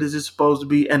as good as it's supposed to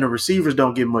be, and the receivers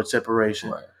don't get much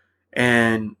separation. Right.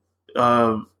 And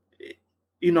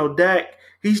Dak,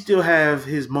 he still have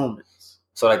his moments.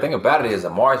 So the thing about it is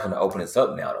Amari's going to open this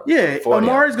up now, though. Yeah,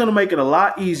 Amari's going to make it a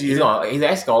lot easier. He's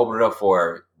actually going to open it up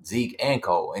for Zeke and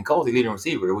Cole. And Cole's the leading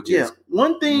receiver, which is...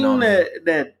 One thing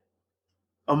that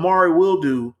Amari will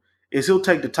do is he'll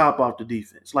take the top off the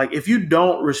defense. Like, if you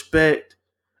don't respect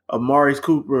Amari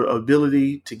Cooper's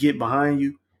ability to get behind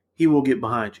you, he will get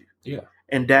behind you. Yeah.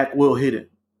 And Dak will hit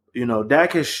him.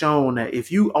 Dak has shown that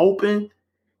if you open,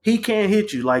 he can't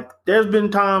hit you. Like, there's been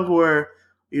times where,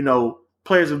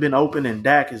 players have been open and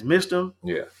Dak has missed them.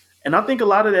 Yeah. And I think a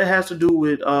lot of that has to do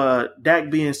with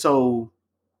Dak being so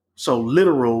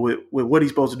literal with what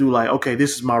he's supposed to do. Like, okay,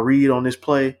 this is my read on this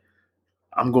play.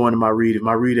 I'm going to my read. If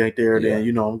my read ain't there,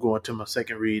 then, I'm going to my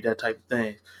second read, that type of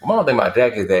thing. One other thing about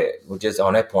Dak is that, just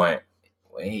on that point,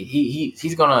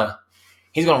 he's gonna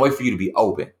wait for you to be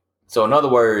open. So in other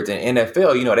words, in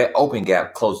NFL, that open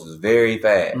gap closes very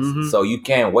fast. Mm-hmm. So you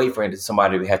can't wait for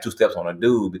somebody to have 2 steps on a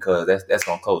dude, because that's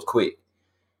gonna close quick.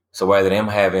 So rather than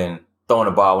him throwing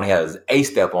the ball when he has a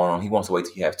step on him, he wants to wait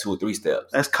till you have 2 or 3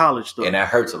 steps. That's college stuff. And that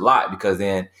hurts a lot, because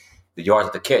then the yards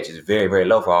at the catch is very, very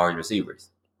low for all your receivers.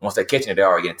 once they're catching it, they're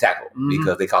already getting tackled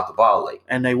because they caught the ball late.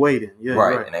 And they waiting. Yeah,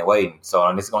 right. And they waiting. So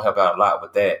this is going to help out a lot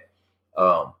with that.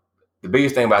 The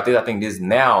biggest thing about this, I think this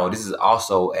is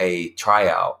also a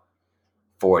tryout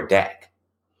for Dak.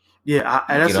 Yeah,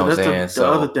 that's the other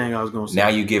thing I was going to say. Now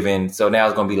now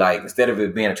it's going to be like, instead of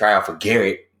it being a tryout for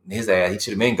Garrett, his ass, he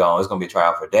should have been gone. It's going to be a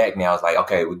tryout for Dak. Now it's like,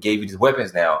 okay, we gave you these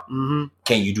weapons now.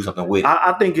 Can you do something with it?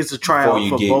 I think it's a tryout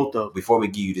for both of them. Before we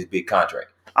give you this big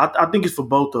contract. I think it's for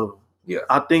both of them. Yeah.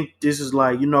 I think this is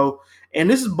like, and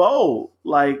this is bold.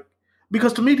 Like,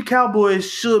 because to me, the Cowboys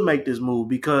should make this move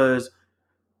because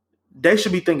they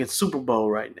should be thinking Super Bowl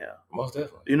right now. Most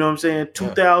definitely. You know what I'm saying?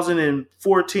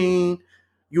 2014,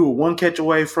 you were one catch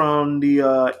away from the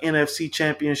NFC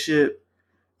Championship.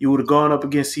 You would have gone up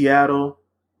against Seattle,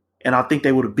 and I think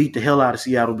they would have beat the hell out of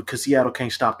Seattle because Seattle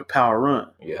can't stop the power run.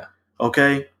 Yeah.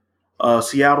 Okay?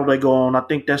 Seattle, they go on. I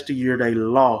think that's the year they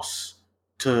lost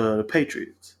to the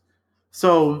Patriots.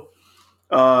 So,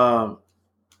 then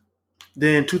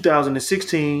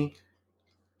 2016,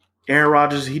 Aaron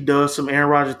Rodgers, he does some Aaron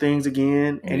Rodgers things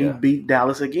again, and he beat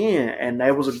Dallas again. And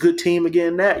that was a good team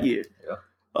again that year.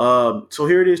 Yeah. So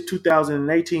here it is,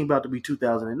 2018, about to be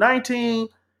 2019.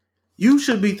 You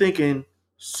should be thinking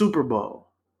Super Bowl.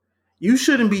 You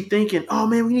shouldn't be thinking, oh,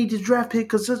 man, we need this draft pick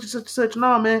because such and such and such.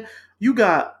 No, man. You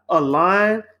got a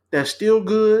line that's still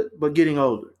good, but getting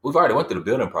older. We've already went through the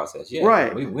building process. Yeah.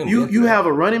 Right. You have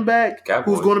a running back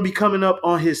who's going to be coming up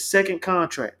on his second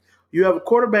contract. You have a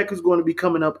quarterback who's going to be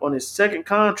coming up on his second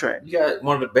contract. You got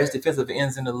one of the best defensive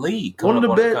ends in the league coming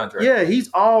up on the contract. Yeah,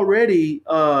 he's already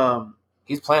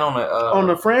he's playing on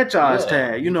the franchise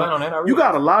tag. You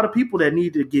got a lot of people that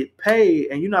need to get paid,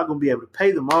 and you're not going to be able to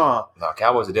pay them all. No,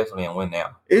 Cowboys are definitely in win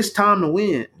now. It's time to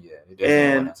win. Yeah,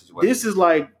 and this is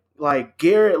like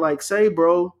Garrett, like, say,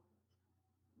 bro,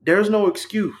 there's no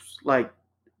excuse. Like,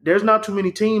 there's not too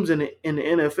many teams in the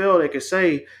NFL that can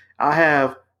say, I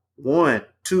have 1,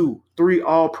 2, 3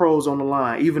 all-pros on the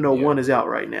line, even though one is out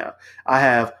right now. I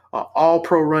have an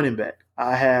all-pro running back.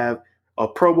 I have a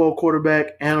Pro Bowl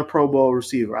quarterback and a Pro Bowl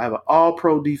receiver. I have an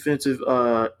all-pro defensive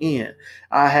end.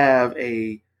 I have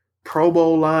a Pro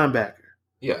Bowl linebacker.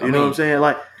 Yeah, you know what I'm saying?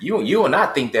 Like, you will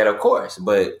not think that, of course,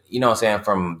 but you know what I'm saying.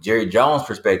 From Jerry Jones'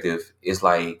 perspective, it's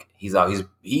like he's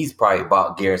probably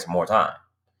bought Garrett some more time.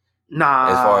 Nah,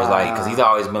 as far as like, because he's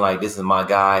always been like, this is my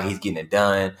guy, he's getting it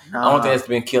done. Nah. The only thing that's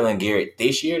been killing Garrett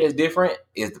this year that's different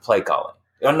is the play calling.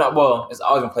 It's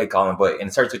always been play calling, but in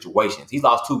certain situations, he's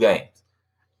lost 2 games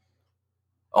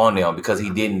on them because he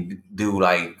didn't do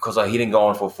because he didn't go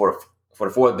on for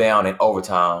the 4th down in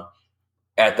overtime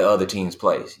at the other team's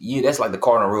place. Yeah, that's like the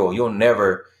cardinal rule. You'll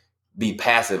never be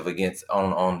passive against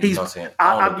on you know what I'm saying?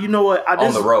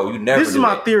 On the road. You never. This is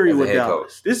my theory with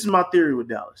Dallas. This is my theory with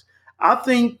Dallas. I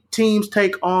think teams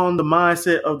take on the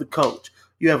mindset of the coach.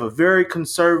 You have a very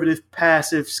conservative,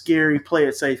 passive, scary, play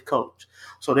it safe coach.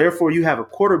 So therefore you have a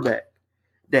quarterback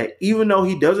that even though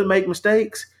he doesn't make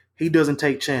mistakes, he doesn't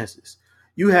take chances.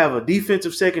 You have a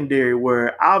defensive secondary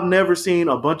where I've never seen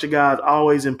a bunch of guys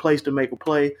always in place to make a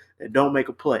play that don't make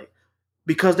a play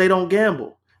because they don't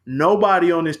gamble.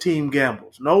 Nobody on this team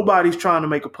gambles. Nobody's trying to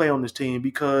make a play on this team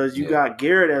because you got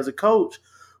Garrett as a coach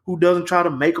who doesn't try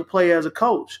to make a play as a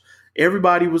coach.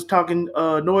 Everybody was talking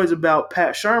noise about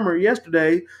Pat Shurmur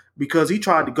yesterday because he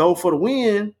tried to go for the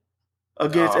win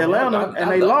against Atlanta and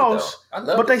they lost,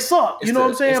 but they suck. You know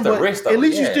what I'm saying? But at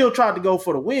least you still tried to go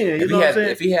for the win. You know what I'm saying?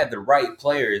 If he had the right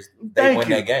players, they win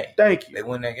that game. Thank you. They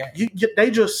win that game.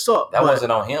 They just suck. That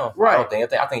wasn't on him. Right.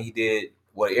 I think he did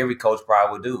what every coach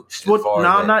probably would do.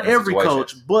 Not every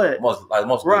coach, but most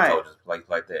coaches like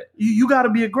that. You got to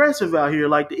be aggressive out here.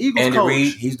 Like the Eagles Andy coach,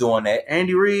 Reid, he's doing that.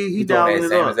 Andy Reid, he's doing that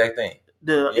same exact thing.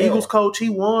 The Eagles coach, he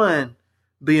won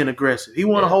being aggressive. He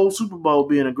won a whole Super Bowl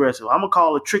being aggressive. I'm gonna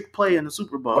call a trick play in the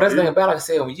Super Bowl. But that's the thing about it. Like I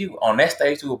said, when you on that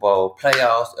stage Super Bowl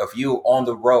playoffs, if you on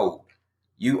the road,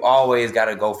 you always got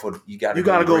to go for you got to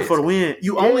go for the win.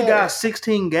 You only got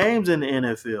 16 games in the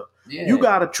NFL. Yeah. You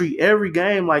got to treat every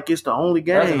game like it's the only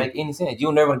game. That doesn't make any sense.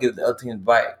 You'll never give the other team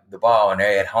back the ball and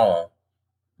they're at home,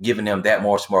 giving them that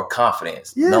much more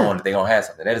confidence, knowing that they're gonna have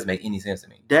something. That doesn't make any sense to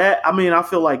me. I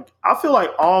feel like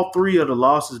all 3 of the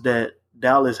losses that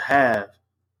Dallas have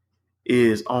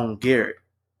is on Garrett.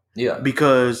 Yeah,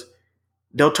 because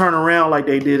they'll turn around like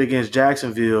they did against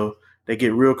Jacksonville. They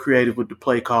get real creative with the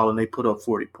play call and they put up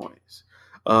 40 points.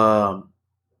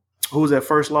 Who was that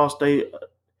first loss?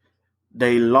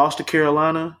 They lost to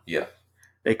Carolina. Yeah.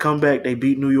 They come back. They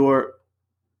beat New York.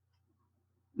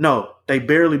 No, they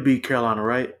barely beat Carolina,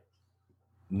 right?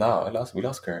 No, we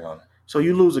lost Carolina. So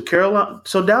you lose to Carolina.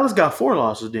 So Dallas got 4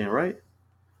 losses then, right?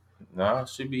 No, it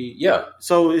should be. Yeah.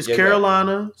 So it's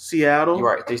Carolina, Seattle.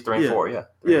 You're right. These 3 and 4. Yeah.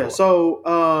 Yeah.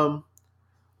 So,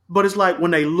 but it's like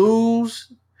when they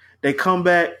lose, they come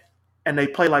back and they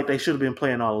play like they should have been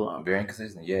playing all along. Very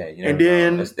inconsistent. Yeah. And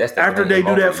then that's after they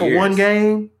do that for one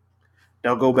game,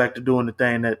 they'll go back to doing the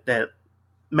thing that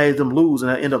made them lose,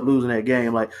 and they end up losing that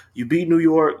game. Like you beat New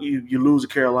York, you lose to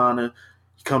Carolina,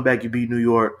 you come back, you beat New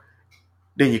York.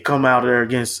 Then you come out there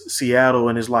against Seattle,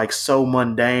 and it's like so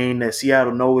mundane that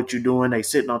Seattle know what you're doing. They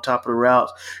sitting on top of the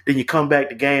routes. Then you come back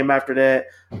the game after that,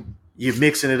 you're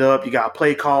mixing it up. You got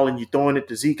play calling, you're throwing it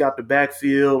to Zeke out the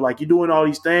backfield. Like you're doing all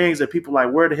these things that people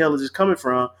like, where the hell is this coming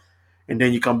from? And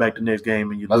then you come back the next game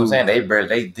and you lose. That's what I'm saying.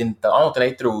 They didn't. The only thing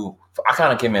they threw, I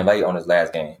kind of came in late on this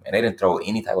last game, and they didn't throw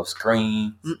any type of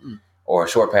screen or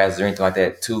short passes or anything like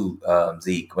that to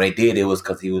Zeke. When they did, it was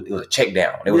because it was a check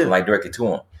down. It wasn't like directed to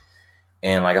him.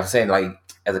 And like I'm saying, like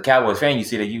as a Cowboys fan, you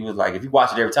see that you was like, if you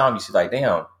watch it every time, you see like,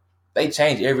 damn, they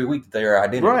change every week their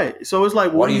identity. Right. So it's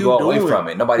like, what are you going doing? Away from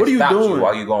it? Nobody stops you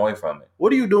while you going away from it.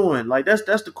 What are you doing? Like that's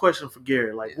the question for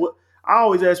Garrett. Like what I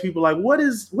always ask people, like, what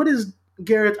is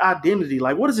Garrett's identity?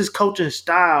 Like what is his coaching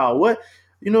style? What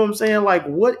you know what I'm saying? Like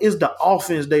what is the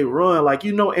offense they run? Like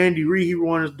Andy Reid, he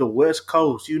runs the West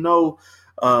Coast. Some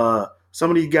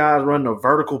of these guys run the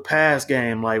vertical pass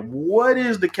game. Like what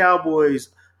is the Cowboys'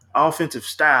 offensive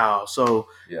style? So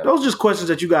those are just questions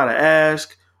that you got to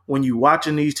ask when you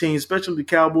watching these teams, especially the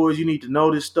Cowboys. You need to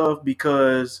know this stuff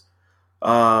because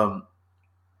the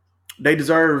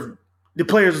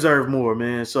players deserve more,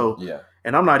 man. So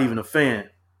and I'm not even a fan.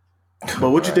 But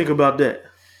what you think about that?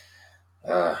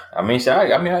 I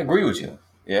agree with you.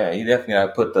 Yeah, you definitely got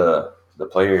to put the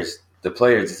players'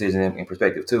 decision in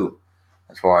perspective too,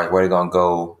 as far as where they're gonna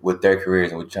go with their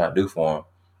careers and what you're trying to do for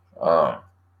them.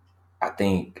 I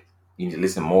think you need to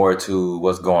listen more to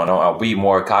what's going on. I'll be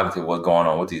more cognitive of what's going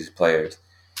on with these players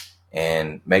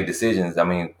and make decisions. I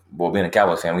mean, being a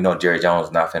Cowboys fan, we know Jerry Jones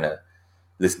is not going to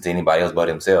listen to anybody else but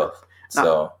himself.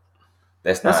 So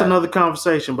that's another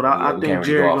conversation. But I think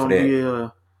Jerry going to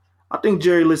be I think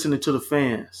Jerry listening to the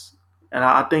fans. And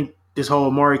I think this whole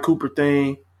Amari Cooper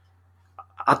thing,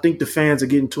 I think the fans are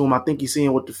getting to him. I think he's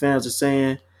seeing what the fans are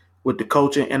saying with the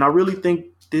coaching. And I really think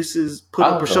this is put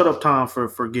up or shut up time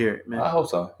for Garrett, man. I hope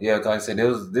so. Yeah, like I said,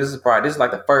 this is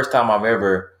like the first time I've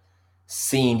ever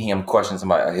seen him question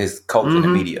somebody, his coach in the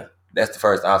media. That's the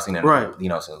first I've seen him,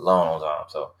 since a long time.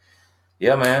 So,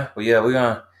 yeah, man. But yeah, we're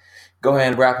gonna go ahead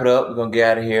and wrap it up. We're gonna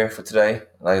get out of here for today.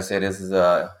 Like I said, this is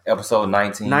episode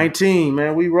 19. 19,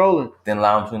 man. We rolling. Thin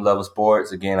Line Between Love of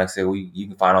Sports. Again, like I said, you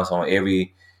can find us on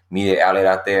every media outlet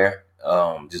out there.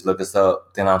 Just look us up,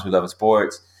 Thin Line Between Love of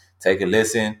Sports. Take a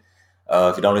listen.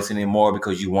 If you don't listen anymore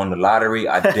because you won the lottery,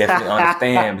 I definitely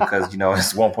understand because,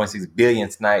 it's 1.6 billion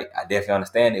tonight. I definitely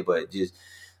understand it, but just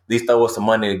at least throw us some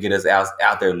money to get us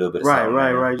out there a little bit.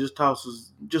 Right. Just toss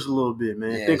us just a little bit,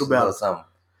 man. Think about it. Something.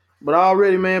 But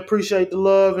already, man, appreciate the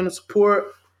love and the support.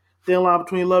 Thin Line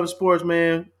Between Love and Sports,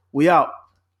 man. We out.